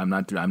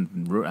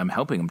 I'm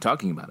helping. I'm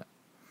talking about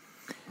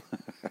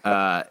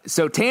it.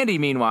 So Tandy,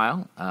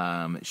 meanwhile,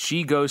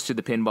 she goes to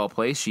the pinball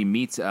place. She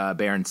meets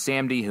Baron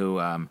Samedi, who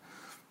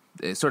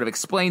sort of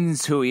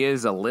explains who he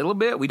is a little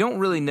bit. We don't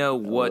really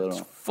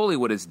know fully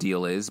what his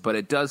deal is, but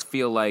it does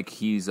feel like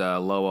he's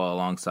Loa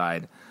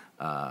alongside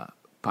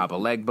Papa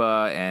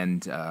Legba,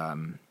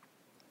 and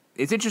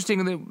it's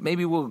interesting that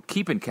maybe we'll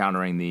keep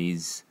encountering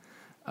these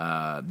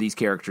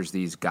characters,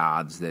 these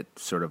gods that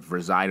sort of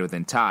reside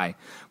within Tai.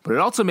 But it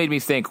also made me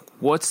think,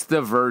 what's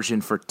the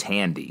version for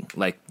Tandy?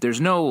 Like, there's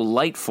no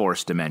light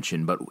force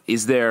dimension, but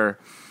is there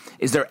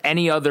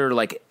any other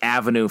like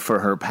avenue for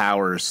her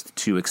powers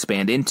to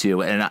expand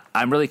into? And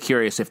I'm really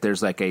curious if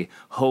there's like a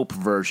hope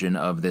version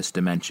of this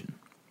dimension.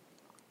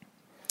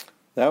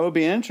 That would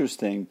be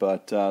interesting,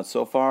 but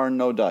so far,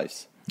 no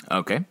dice.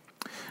 Okay.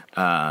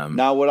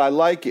 Now, what I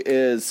like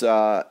is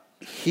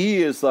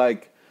he is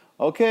like,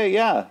 okay,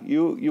 yeah,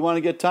 you want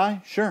to get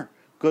Ty? Sure.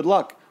 Good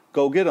luck.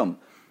 Go get him.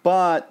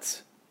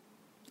 But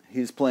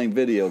he's playing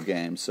video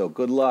games, so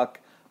good luck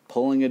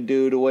pulling a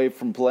dude away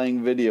from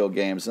playing video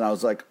games. And I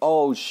was like,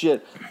 oh,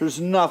 shit, there's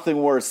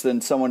nothing worse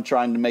than someone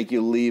trying to make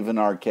you leave an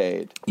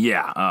arcade.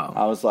 Yeah. Oh.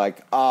 I was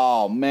like,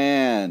 oh,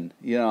 man.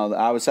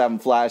 I was having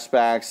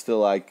flashbacks to,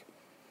 like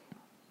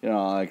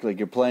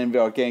you're playing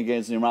arcade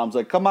games and your mom's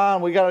like, come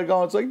on, we got to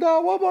go. It's like,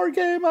 no, one more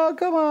game,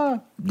 come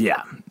on.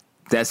 Yeah.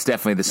 That's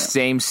definitely the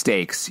same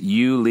stakes.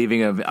 You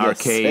leaving an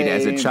arcade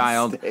as a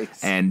child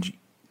and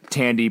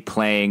Tandy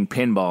playing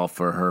pinball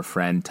for her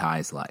friend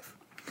Ty's life.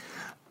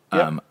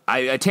 Yep.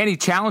 Tandy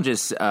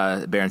challenges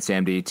Baron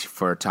Samedi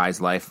for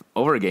Ty's life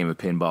over a game of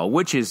pinball,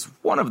 which is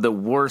one of the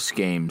worst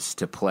games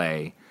to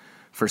play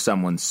for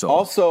someone's soul.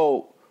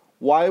 Also,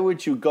 why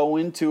would you go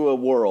into a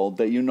world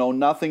that you know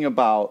nothing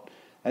about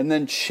and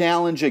then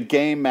challenge a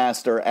game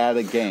master at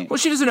a game? Well,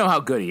 she doesn't know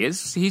how good he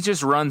is. He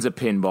just runs a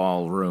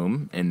pinball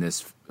room in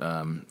this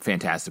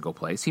fantastical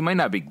place. He might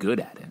not be good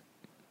at it.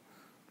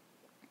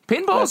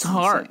 Pinball's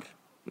hard.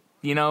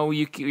 Insane.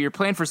 You're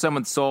playing for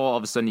someone's soul. All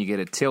of a sudden, you get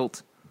a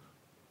tilt.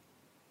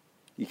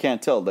 You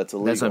can't tilt. That's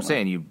illegal. That's what I'm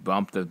saying. You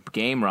bump the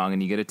game wrong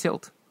and you get a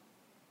tilt.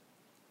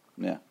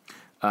 Yeah.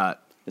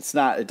 It's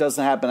not. It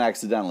doesn't happen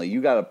accidentally.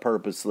 You got to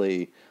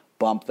purposely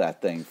bump that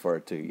thing for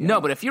it to.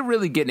 No, but if you're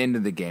really getting into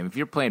the game, if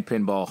you're playing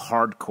pinball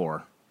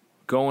hardcore,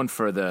 going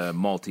for the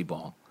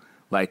multi-ball,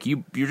 like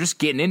you're just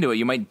getting into it,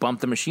 you might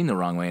bump the machine the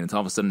wrong way, and all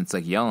of a sudden it's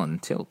like yelling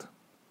tilt.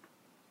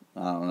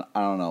 I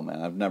don't know,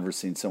 man. I've never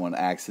seen someone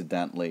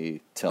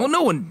accidentally tilt.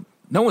 Well,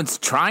 no one's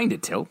trying to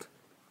tilt.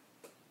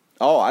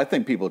 Oh, I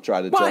think people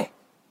try to tilt. Why?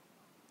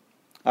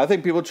 I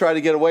think people try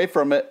to get away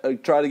from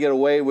it, try to get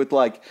away with,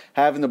 like,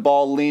 having the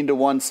ball lean to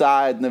one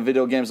side, and the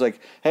video game's like,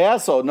 hey,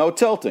 asshole, no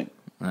tilting.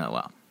 Oh,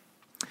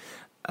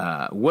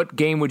 well. What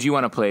game would you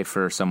want to play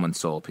for someone's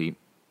soul, Pete?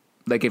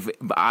 Like, if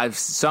my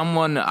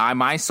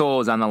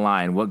soul is on the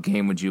line, what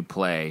game would you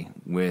play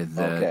with?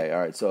 Okay,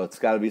 all right, so it's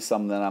got to be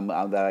something that I'm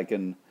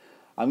going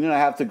to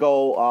have to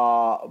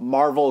go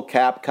Marvel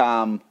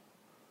Capcom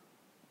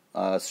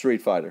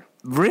Street Fighter.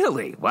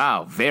 Really?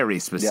 Wow, very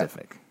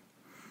specific.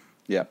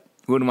 Yeah.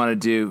 Wouldn't want to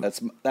do...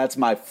 That's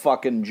my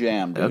fucking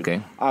jam, dude.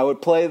 Okay. I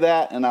would play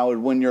that, and I would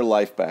win your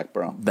life back,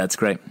 bro. That's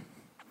great.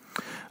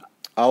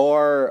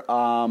 Or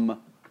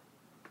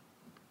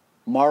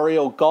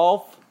Mario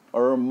Golf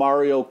or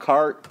Mario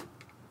Kart.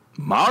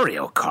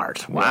 Mario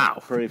Kart?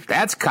 Wow. Yeah,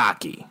 that's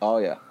cocky. Oh,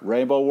 yeah.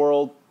 Rainbow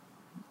World.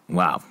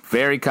 Wow.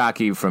 Very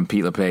cocky from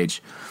Pete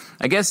LePage.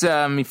 I guess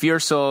if your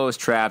soul is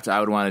trapped,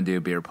 I would want to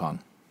do beer pong.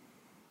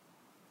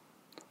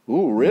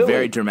 Ooh, really?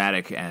 Very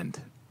dramatic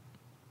end.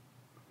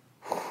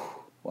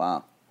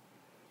 Wow.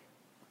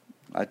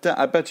 I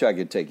bet you I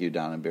could take you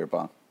down in beer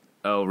pong.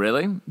 Oh,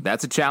 really?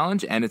 That's a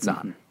challenge, and it's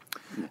on.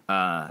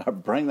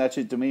 Bring that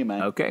shit to me,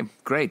 man. Okay,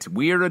 great.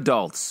 We are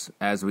adults.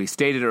 As we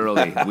stated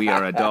early, we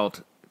are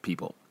adult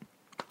people.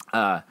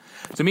 So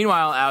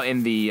meanwhile, out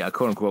in the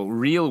quote-unquote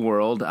real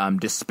world,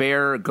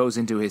 Despair goes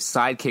into his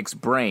sidekick's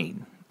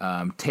brain,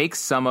 takes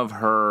some of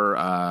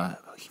her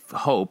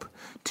hope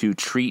to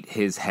treat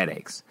his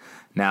headaches.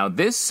 Now,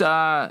 this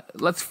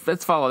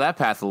let's follow that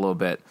path a little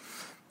bit.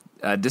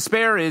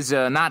 Despair is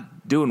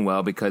not doing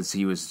well because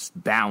he was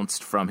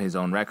bounced from his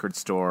own record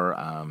store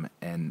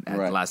and at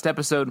the last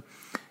episode,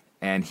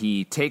 and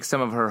he takes some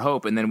of her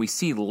hope, and then we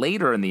see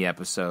later in the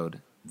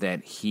episode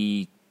that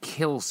he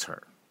kills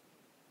her.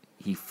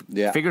 He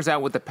figures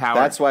out what the power...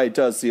 That's why he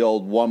does the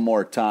old one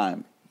more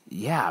time.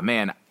 Yeah,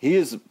 man.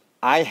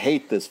 I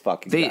hate this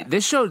fucking guy.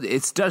 This show,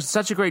 does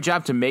such a great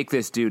job to make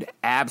this dude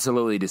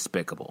absolutely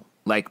despicable.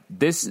 Like,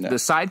 the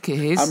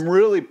sidekick... I'm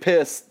really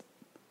pissed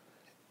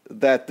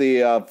that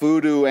the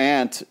voodoo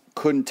aunt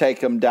couldn't take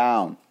him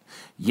down.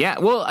 Yeah,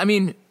 well, I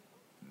mean,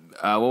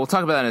 we'll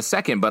talk about that in a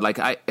second, but like,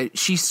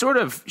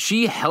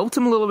 she helped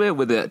him a little bit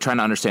with trying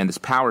to understand this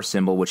power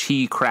symbol, which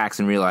he cracks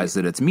and realizes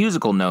that it's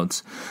musical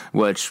notes,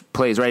 which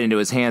plays right into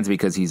his hands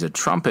because he's a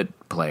trumpet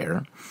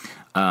player.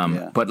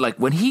 But like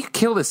when he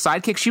killed his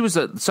sidekick, she was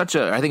I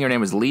think her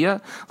name was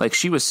Leah. Like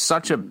she was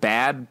such a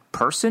bad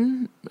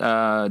person,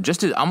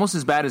 almost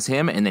as bad as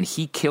him, and then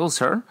he kills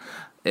her.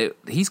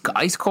 He's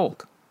ice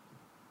cold.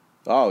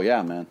 Oh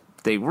yeah, man.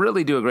 They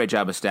really do a great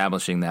job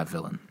establishing that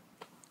villain.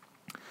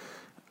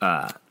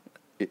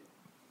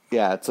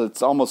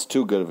 It's almost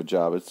too good of a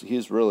job.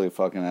 He's really a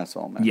fucking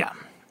asshole, man. Yeah.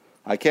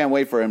 I can't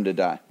wait for him to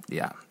die.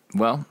 Yeah.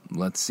 Well,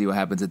 let's see what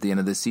happens at the end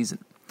of this season.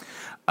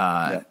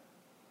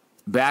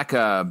 Back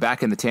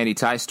in the Tandy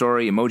Ty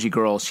story, Emoji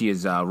Girl, she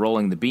is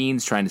rolling the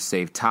beans, trying to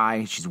save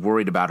Ty. She's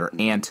worried about her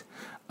aunt.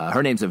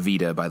 Her name's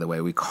Evita, by the way.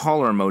 We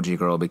call her Emoji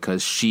Girl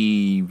because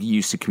she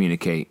used to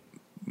communicate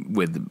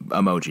with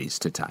emojis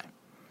to Ty.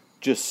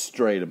 Just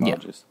straight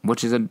emojis. Yeah,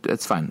 which is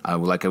that's fine.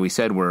 Like we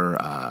said, we're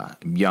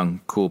young,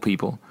 cool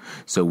people,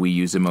 so we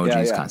use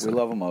emojis constantly.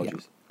 We love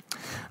emojis.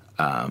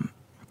 Yeah.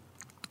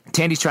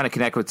 Tandy's trying to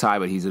connect with Ty,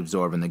 but he's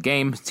absorbed in the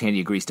game. Tandy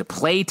agrees to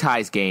play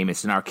Ty's game.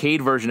 It's an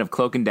arcade version of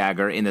Cloak and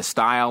Dagger in the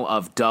style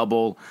of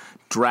Double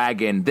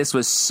Dragon. This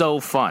was so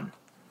fun.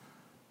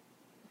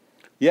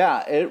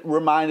 Yeah, it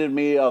reminded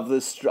me of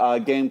this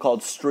game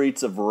called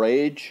Streets of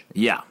Rage.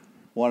 Yeah.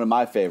 One of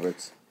my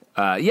favorites.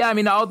 Yeah, I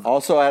mean,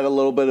 also had a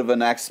little bit of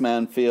an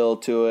X-Men feel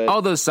to it.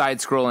 All those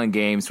side-scrolling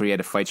games where you had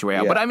to fight your way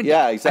out. Yeah. But I mean,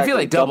 yeah, exactly. I feel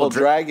like Double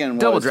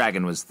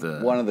Dragon was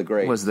one of the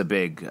greats. Was the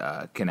big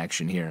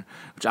connection here,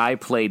 which I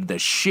played the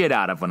shit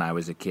out of when I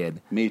was a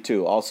kid. Me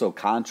too. Also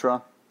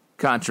Contra.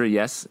 Contra,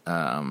 yes.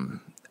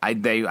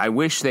 I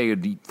wish they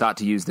had thought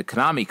to use the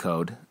Konami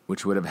code,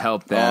 which would have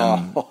helped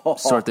them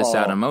sort this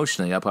out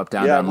emotionally. Up,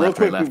 down, down, real left,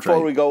 quick, right, left, before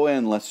right. we go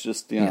in, let's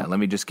just let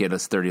me just get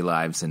us 30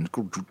 lives and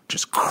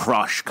just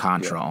crush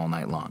Contra all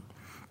night long.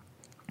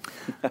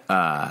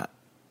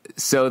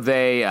 So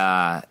they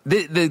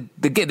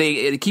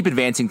keep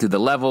advancing through the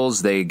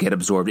levels. They get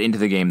absorbed into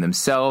the game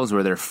themselves,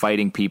 where they're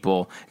fighting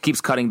people. It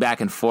keeps cutting back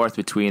and forth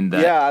between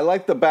the. Yeah, I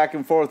like the back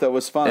and forth. That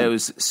was fun. It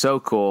was so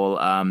cool.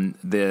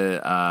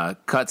 The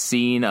cut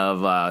scene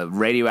of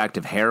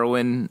radioactive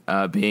heroin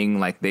being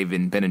like they've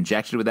been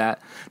injected with that,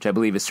 which I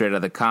believe is straight out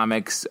of the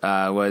comics,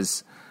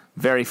 was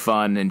very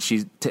fun. And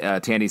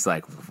Tandy's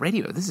like,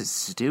 radio, this is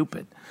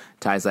stupid.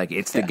 Ty's like,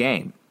 it's the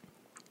game.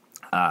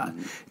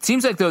 It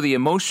seems like, though, the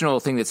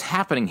emotional thing that's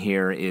happening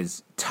here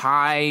is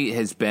Ty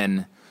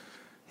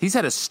he's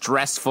had a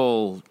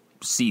stressful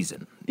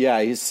season.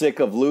 Yeah, he's sick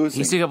of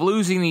losing. He's sick of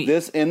losing.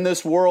 In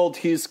this world,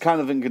 he's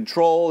kind of in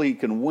control. He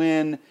can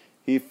win.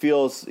 He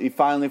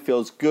finally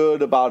feels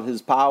good about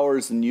his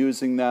powers and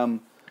using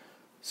them.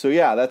 So,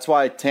 yeah, that's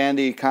why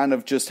Tandy kind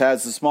of just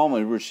has this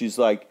moment where she's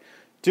like,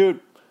 dude,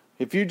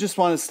 if you just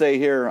want to stay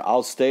here,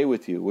 I'll stay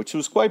with you, which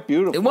was quite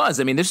beautiful. It was.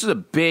 I mean, this is a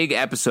big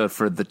episode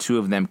for the two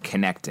of them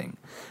connecting.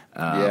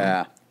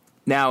 Yeah.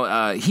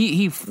 Now,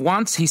 he's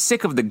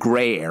sick of the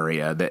gray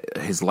area that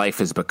his life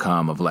has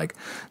become, of like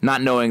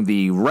not knowing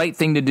the right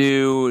thing to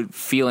do,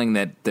 feeling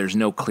that there's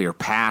no clear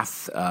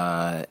path.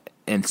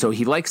 And so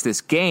he likes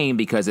this game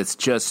because it's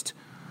just,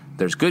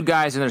 there's good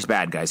guys and there's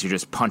bad guys. You're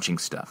just punching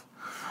stuff.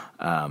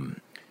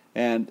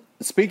 And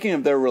speaking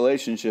of their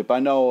relationship, I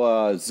know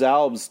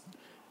Zalb's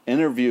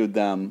interviewed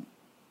them,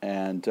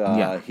 and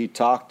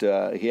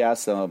he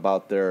asked them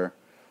about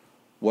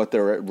what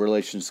their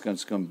relationship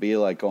is going to be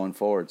like going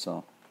forward.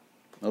 So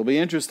it'll be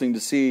interesting to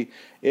see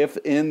if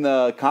in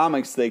the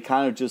comics they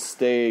kind of just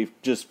stay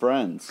just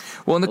friends.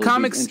 Well, in the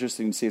comics,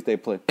 interesting to see if they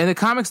play. In the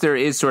comics, there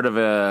is sort of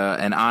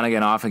an on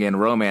again, off again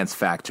romance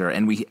factor,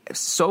 and we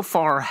so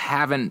far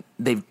haven't.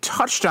 They've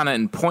touched on it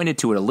and pointed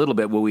to it a little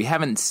bit, but we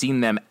haven't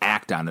seen them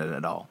act on it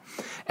at all.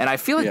 And I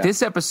feel like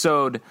this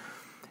episode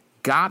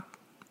got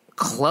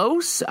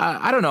close.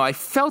 I don't know. I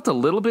felt a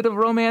little bit of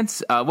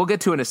romance. We'll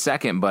get to it in a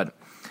second, but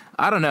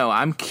I don't know.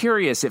 I'm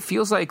curious. It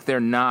feels like they're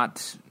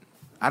not.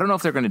 I don't know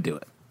if they're going to do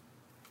it.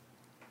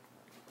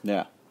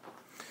 Yeah.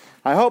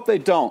 I hope they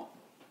don't.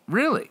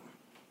 Really?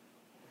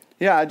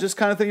 Yeah, I just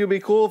kind of think it would be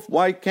cool.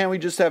 Why can't we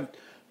just have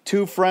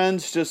two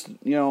friends just,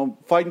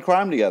 fighting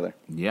crime together?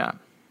 Yeah.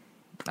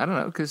 I don't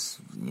know, because,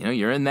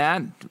 you're in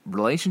that.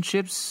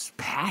 Relationships,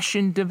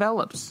 passion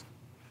develops.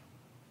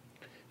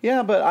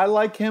 Yeah, but I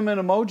like him and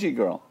Emoji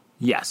Girl.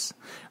 Yes.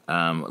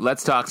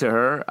 Let's talk to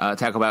her,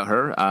 talk about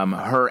her.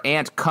 Her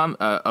aunt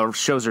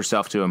shows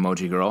herself to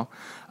Emoji Girl.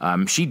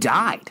 She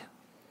died.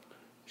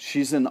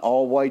 She's in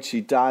all white.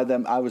 She died.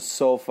 I was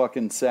so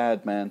fucking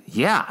sad, man.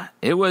 Yeah,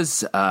 it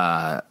was.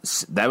 That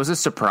was a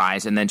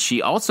surprise, and then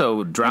she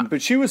also dropped.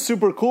 But she was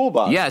super cool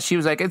about it. Yeah, she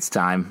was like, "It's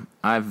time.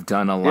 I've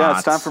done a lot. Yeah,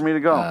 it's time for me to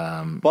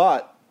go."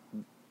 But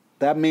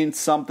that means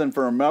something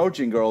for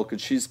Emoji Girl because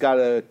she's got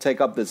to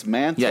take up this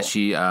mantle. Yeah,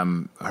 she,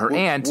 her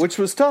aunt, which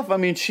was tough. I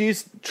mean,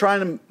 she's trying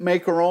to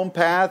make her own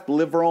path,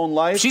 live her own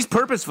life. She's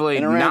purposefully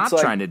not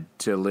trying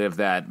to live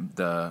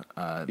the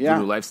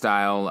voodoo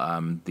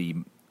lifestyle.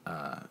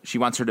 She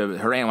wants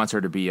her aunt wants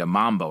her to be a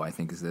mambo, I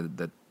think is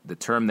the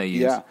term they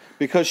use. Yeah,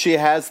 because she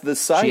has the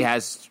sight.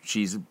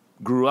 She's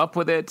grew up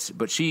with it,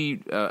 but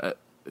Evita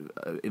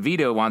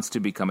wants to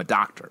become a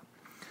doctor.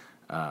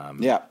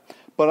 Yeah,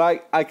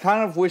 but I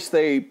kind of wish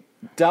they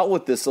dealt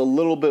with this a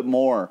little bit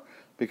more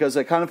because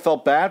I kind of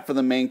felt bad for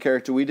the main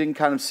character. We didn't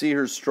kind of see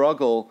her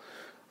struggle.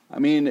 I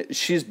mean,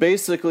 she's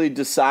basically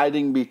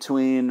deciding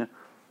between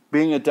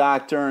being a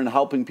doctor and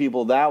helping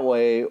people that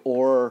way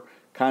or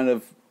kind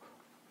of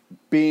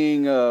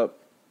being a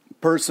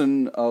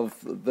person of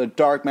the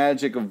dark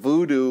magic of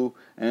voodoo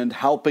and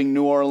helping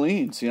New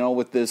Orleans,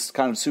 with this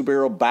kind of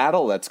superhero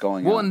battle that's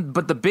going on.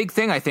 But the big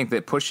thing I think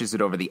that pushes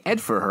it over the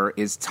edge for her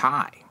is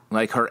Ty.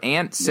 Like her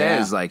aunt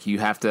says, like you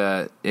have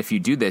to, if you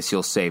do this,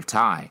 you'll save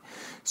Ty.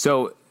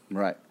 So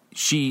right,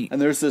 and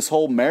there's this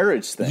whole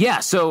marriage thing. Yeah.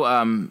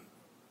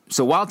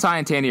 So while Ty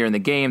and Tandy are in the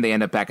game, they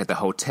end up back at the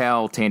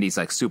hotel. Tandy's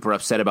like super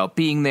upset about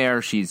being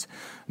there. She's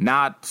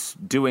not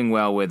doing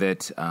well with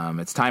it.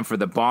 It's time for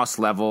the boss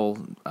level,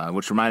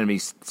 which reminded me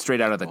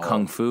straight out of the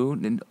Kung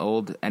Fu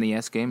old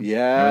NES game.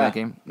 Yeah. Remember that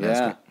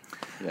game?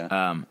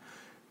 Yeah.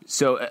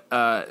 So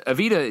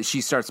Evita,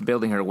 she starts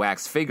building her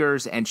wax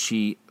figures, and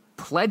she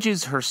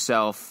pledges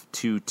herself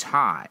to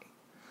Ty.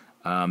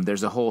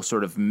 There's a whole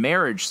sort of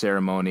marriage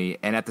ceremony,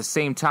 and at the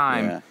same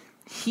time,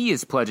 he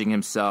is pledging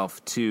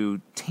himself to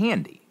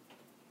Tandy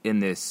in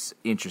this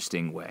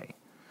interesting way.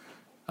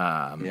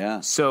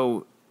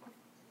 So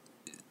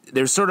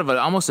there's sort of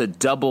almost a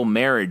double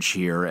marriage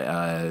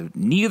here.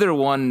 Neither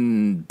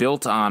one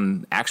built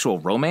on actual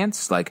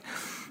romance. Like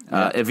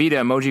Evita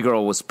Emoji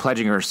Girl was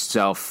pledging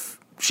herself.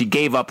 She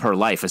gave up her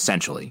life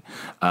essentially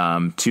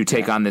to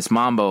take on this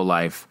Mambo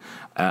life,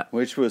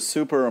 which was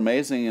super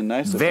amazing and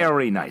nice.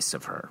 Very nice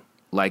of her.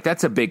 Like,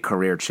 that's a big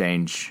career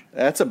change.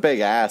 That's a big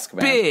ask,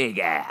 man. Big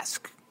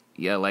ask.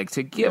 Yeah, like,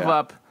 to give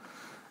up.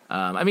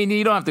 I mean,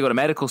 you don't have to go to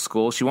medical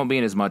school. She won't be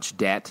in as much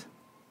debt.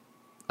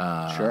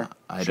 I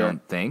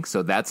don't think.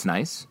 So that's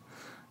nice.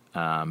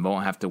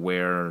 Won't have to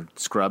wear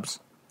scrubs,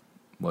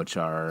 which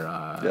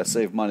are...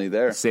 save money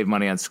there. Save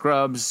money on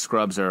scrubs.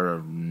 Scrubs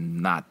are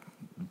not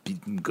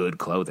good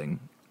clothing.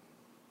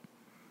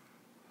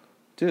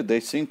 Dude, they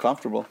seem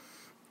comfortable.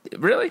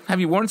 Really? Have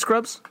you worn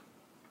scrubs?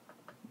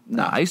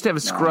 No, I used to have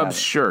a scrubs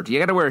shirt. You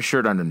got to wear a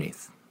shirt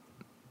underneath.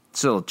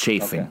 It's a little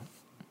chafing. Okay.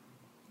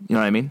 You know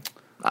what I mean?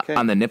 Okay.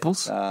 On the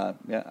nipples. I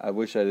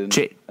wish I didn't.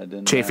 I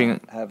didn't chafing.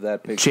 Have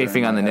that picture.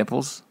 Chafing on the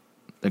nipples,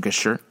 like a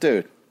shirt.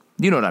 Dude,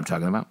 you know what I'm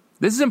talking about.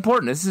 This is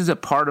important. This is a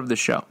part of the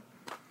show.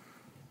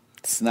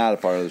 It's not a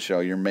part of the show.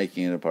 You're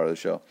making it a part of the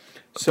show.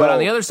 So, but on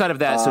the other side of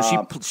that,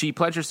 so she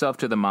pledged herself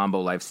to the Mambo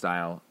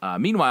lifestyle.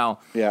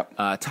 Meanwhile,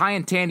 Ty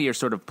and Tandy are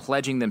sort of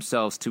pledging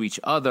themselves to each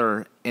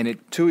other, and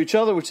to each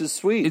other, which is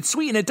sweet. It's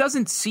sweet, and it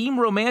doesn't seem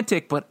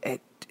romantic, but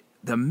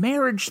the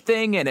marriage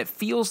thing, and it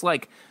feels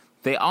like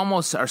they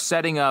almost are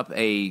setting up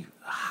a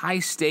high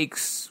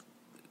stakes.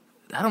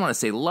 I don't want to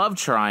say love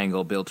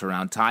triangle built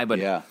around Ty,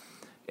 but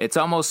it's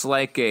almost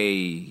like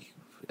a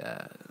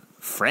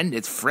friend.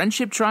 It's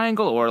friendship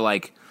triangle, or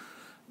like.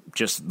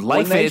 Just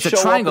life. It's a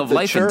triangle of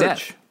life and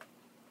death.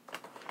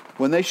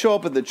 When they show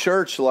up at the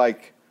church,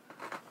 like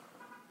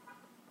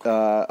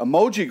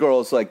Emoji Girl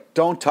is like,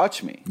 "Don't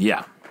touch me."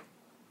 Yeah,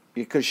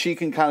 because she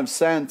can kind of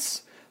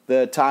sense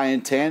the Ty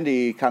and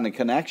Tandy kind of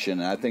connection,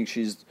 and I think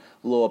she's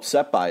a little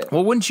upset by it.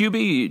 Well, wouldn't you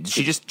be?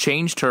 She just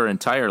changed her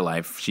entire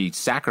life. She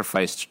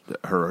sacrificed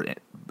her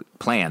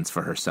plans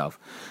for herself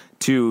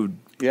to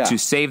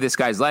save this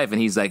guy's life,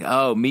 and he's like,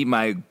 "Oh, meet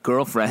my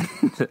girlfriend,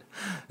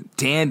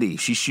 Tandy.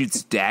 She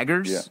shoots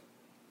daggers. Yeah.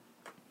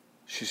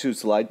 She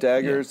shoots light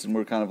daggers, and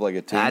we're kind of like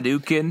a team.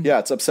 Hadouken. Yeah,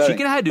 it's upsetting.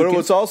 She can Hadouken. But it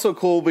was also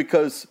cool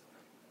because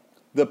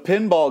the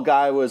pinball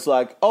guy was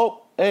like,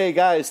 "Oh, hey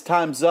guys,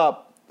 time's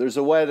up. There's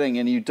a wedding,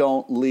 and you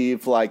don't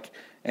leave like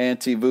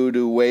Auntie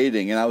Voodoo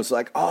waiting." And I was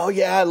like, "Oh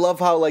yeah, I love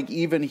how like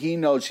even he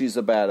knows she's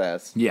a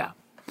badass." Yeah,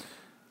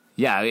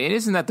 yeah. And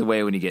isn't that the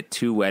way when you get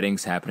two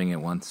weddings happening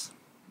at once?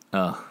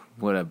 Oh.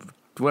 What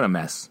a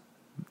mess.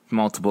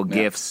 Multiple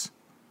gifts.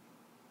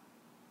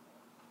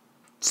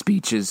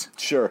 Speeches.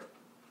 Sure.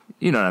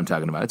 You know what I'm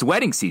talking about. It's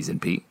wedding season,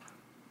 Pete.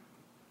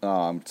 Oh,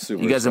 I'm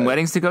super You got excited. some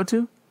weddings to go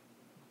to?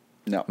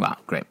 No. Wow,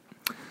 great.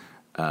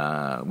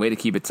 Way to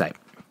keep it tight.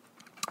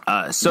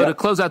 To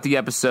close out the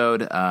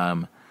episode,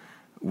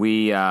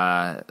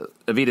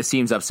 Evita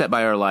seems upset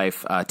by her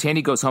life.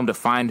 Tandy goes home to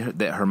find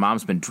that her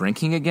mom's been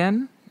drinking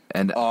again.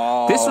 And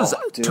this was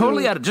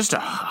totally out of just a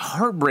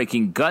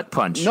heartbreaking gut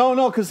punch.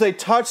 No, because they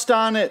touched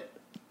on it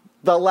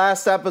the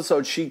last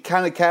episode. She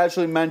kind of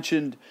casually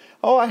mentioned,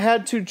 "Oh, I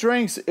had 2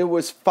 drinks. It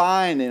was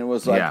fine." And it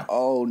was like,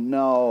 oh,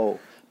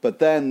 no. But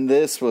then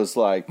this was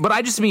like... But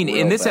I just mean,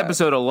 in this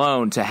episode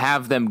alone, to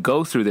have them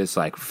go through this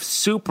like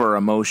super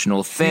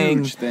emotional thing.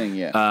 Huge thing,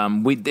 yeah.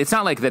 It's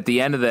not like at the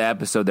end of the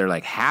episode they're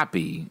like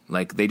happy.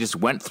 Like they just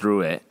went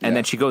through it. And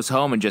then she goes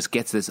home and just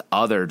gets this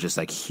other just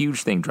like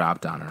huge thing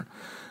dropped on her.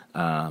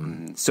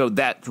 So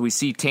that we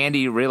see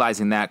Tandy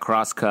realizing that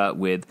cross-cut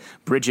with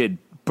Bridget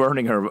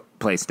burning her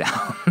place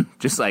down.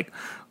 Just like...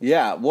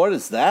 Yeah, what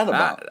is that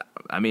about?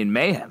 I mean,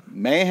 mayhem.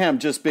 Mayhem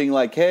just being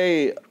like,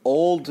 "Hey,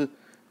 old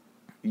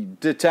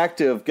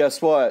detective,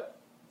 guess what?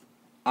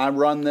 I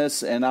run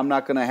this, and I'm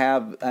not going to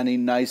have any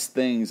nice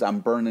things. I'm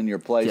burning your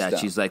place down." Yeah,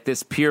 she's like,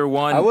 this Pier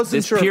 1... I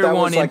wasn't sure if that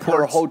was like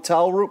her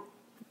hotel room.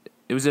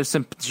 It was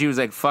she was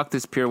like, fuck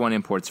this Pier 1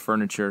 Imports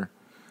furniture.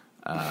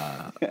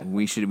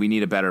 We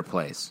need a better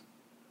place.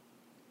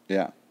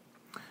 Yeah.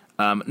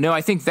 No,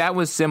 I think that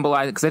was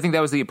symbolized because I think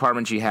that was the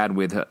apartment she had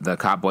with the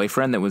cop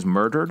boyfriend that was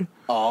murdered.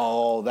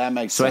 Oh, that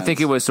makes sense. So I think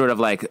it was sort of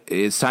like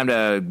it's time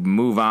to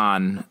move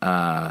on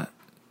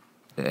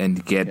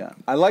and get. Yeah.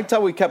 I liked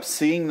how we kept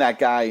seeing that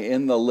guy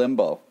in the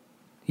limbo.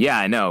 Yeah,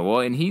 I know.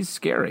 Well, and he's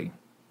scary.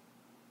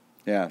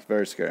 Yeah, it's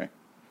very scary.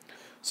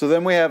 So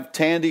then we have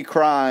Tandy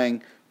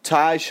crying.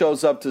 Ty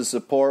shows up to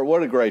support.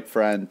 What a great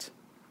friend.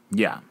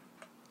 Yeah.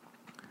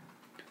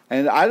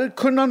 And I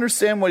couldn't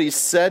understand what he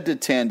said to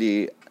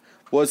Tandy.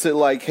 Was it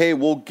like, "Hey,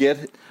 we'll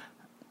get"?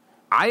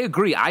 I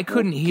agree. I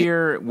couldn't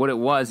hear what it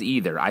was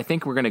either. I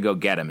think we're going to go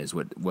get him is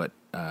what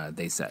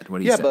they said.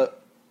 What he said. Yeah,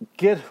 but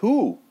get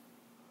who?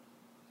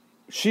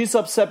 She's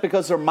upset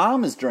because her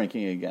mom is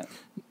drinking again.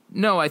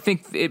 No, I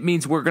think it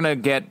means we're going to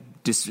get...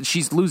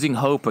 she's losing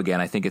hope again.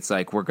 I think it's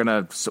like we're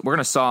gonna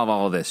solve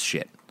all of this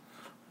shit.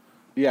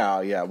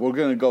 Yeah. We're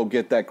going to go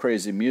get that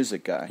crazy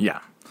music guy. Yeah.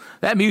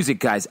 That music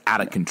guy's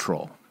out of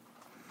control.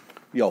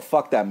 Yo,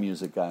 fuck that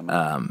music guy,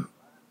 man.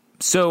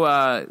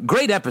 So,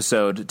 great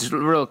episode.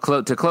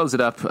 To close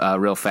it up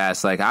real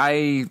fast,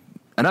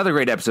 another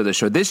great episode of the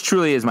show. This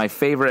truly is my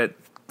favorite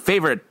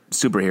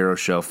superhero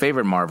show,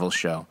 favorite Marvel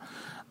show.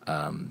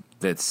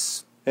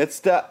 It's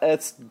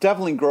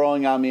definitely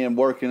growing on me and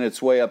working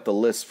its way up the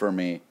list for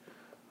me.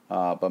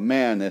 But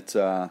man, it's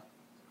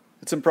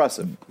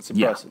impressive. It's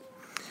impressive.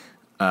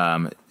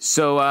 Yeah.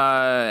 So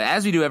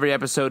as we do every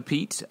episode,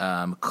 Pete,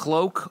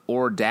 Cloak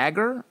or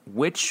Dagger,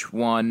 which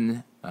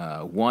one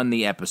won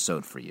the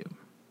episode for you?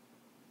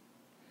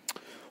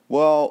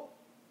 Well,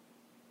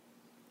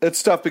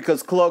 it's tough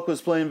because Cloak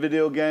was playing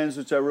video games,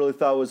 which I really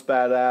thought was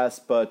badass,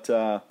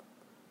 but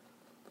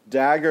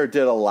Dagger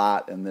did a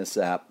lot in this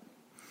app.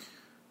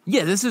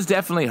 Yeah, this is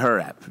definitely her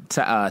app.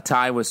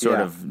 Ty was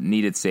sort of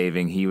needed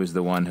saving. He was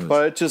the one who...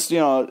 But it just,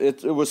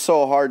 it was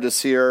so hard to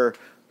see her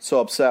so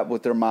upset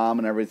with their mom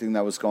and everything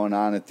that was going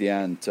on at the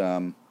end.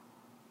 I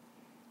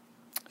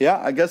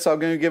guess I'm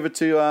going to give it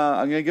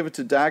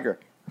to Dagger.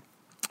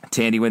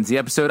 Tandy wins the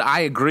episode. I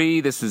agree.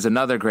 This was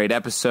another great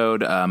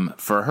episode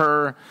for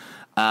her.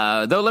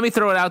 Though, let me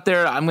throw it out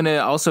there. I'm going to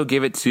also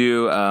give it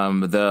to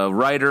the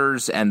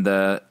writers and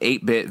the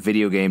 8-bit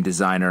video game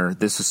designer.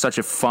 This was such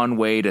a fun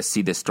way to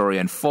see this story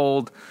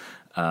unfold.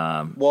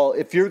 Well,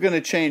 if you're going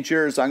to change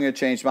yours, I'm going to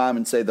change mine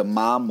and say the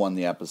mom won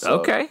the episode.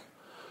 Okay.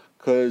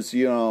 Because,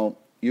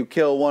 you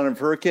kill one of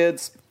her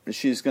kids,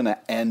 she's going to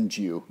end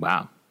you.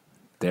 Wow.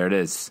 There it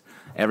is.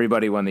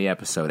 Everybody won the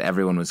episode.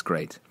 Everyone was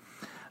great.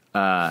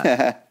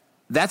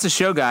 That's a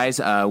show, guys.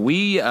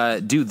 We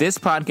do this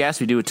podcast.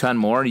 We do a ton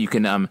more. You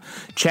can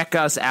check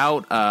us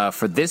out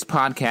for this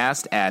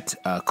podcast at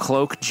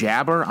Cloak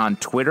Jabber on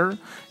Twitter.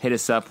 Hit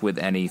us up with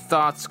any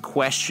thoughts,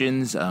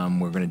 questions.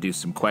 We're going to do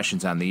some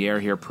questions on the air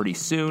here pretty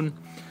soon.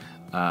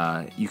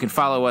 You can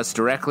follow us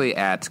directly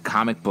at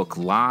Comic Book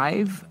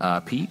Live.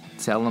 Pete,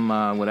 tell them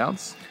what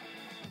else.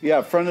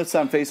 Yeah, friend us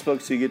on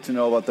Facebook so you get to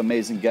know about the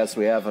amazing guests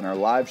we have on our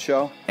live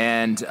show.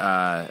 And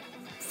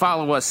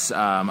follow us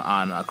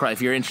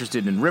if you're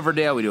interested in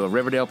Riverdale. We do a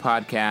Riverdale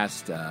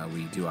podcast.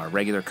 We do our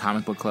regular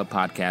Comic Book Club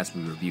podcast.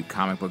 We review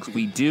comic books.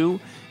 We do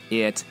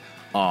it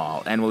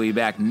all. And we'll be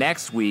back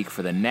next week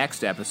for the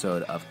next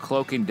episode of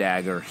Cloak and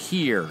Dagger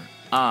here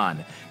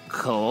on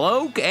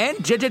Cloak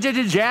and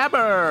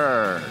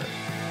Jabber.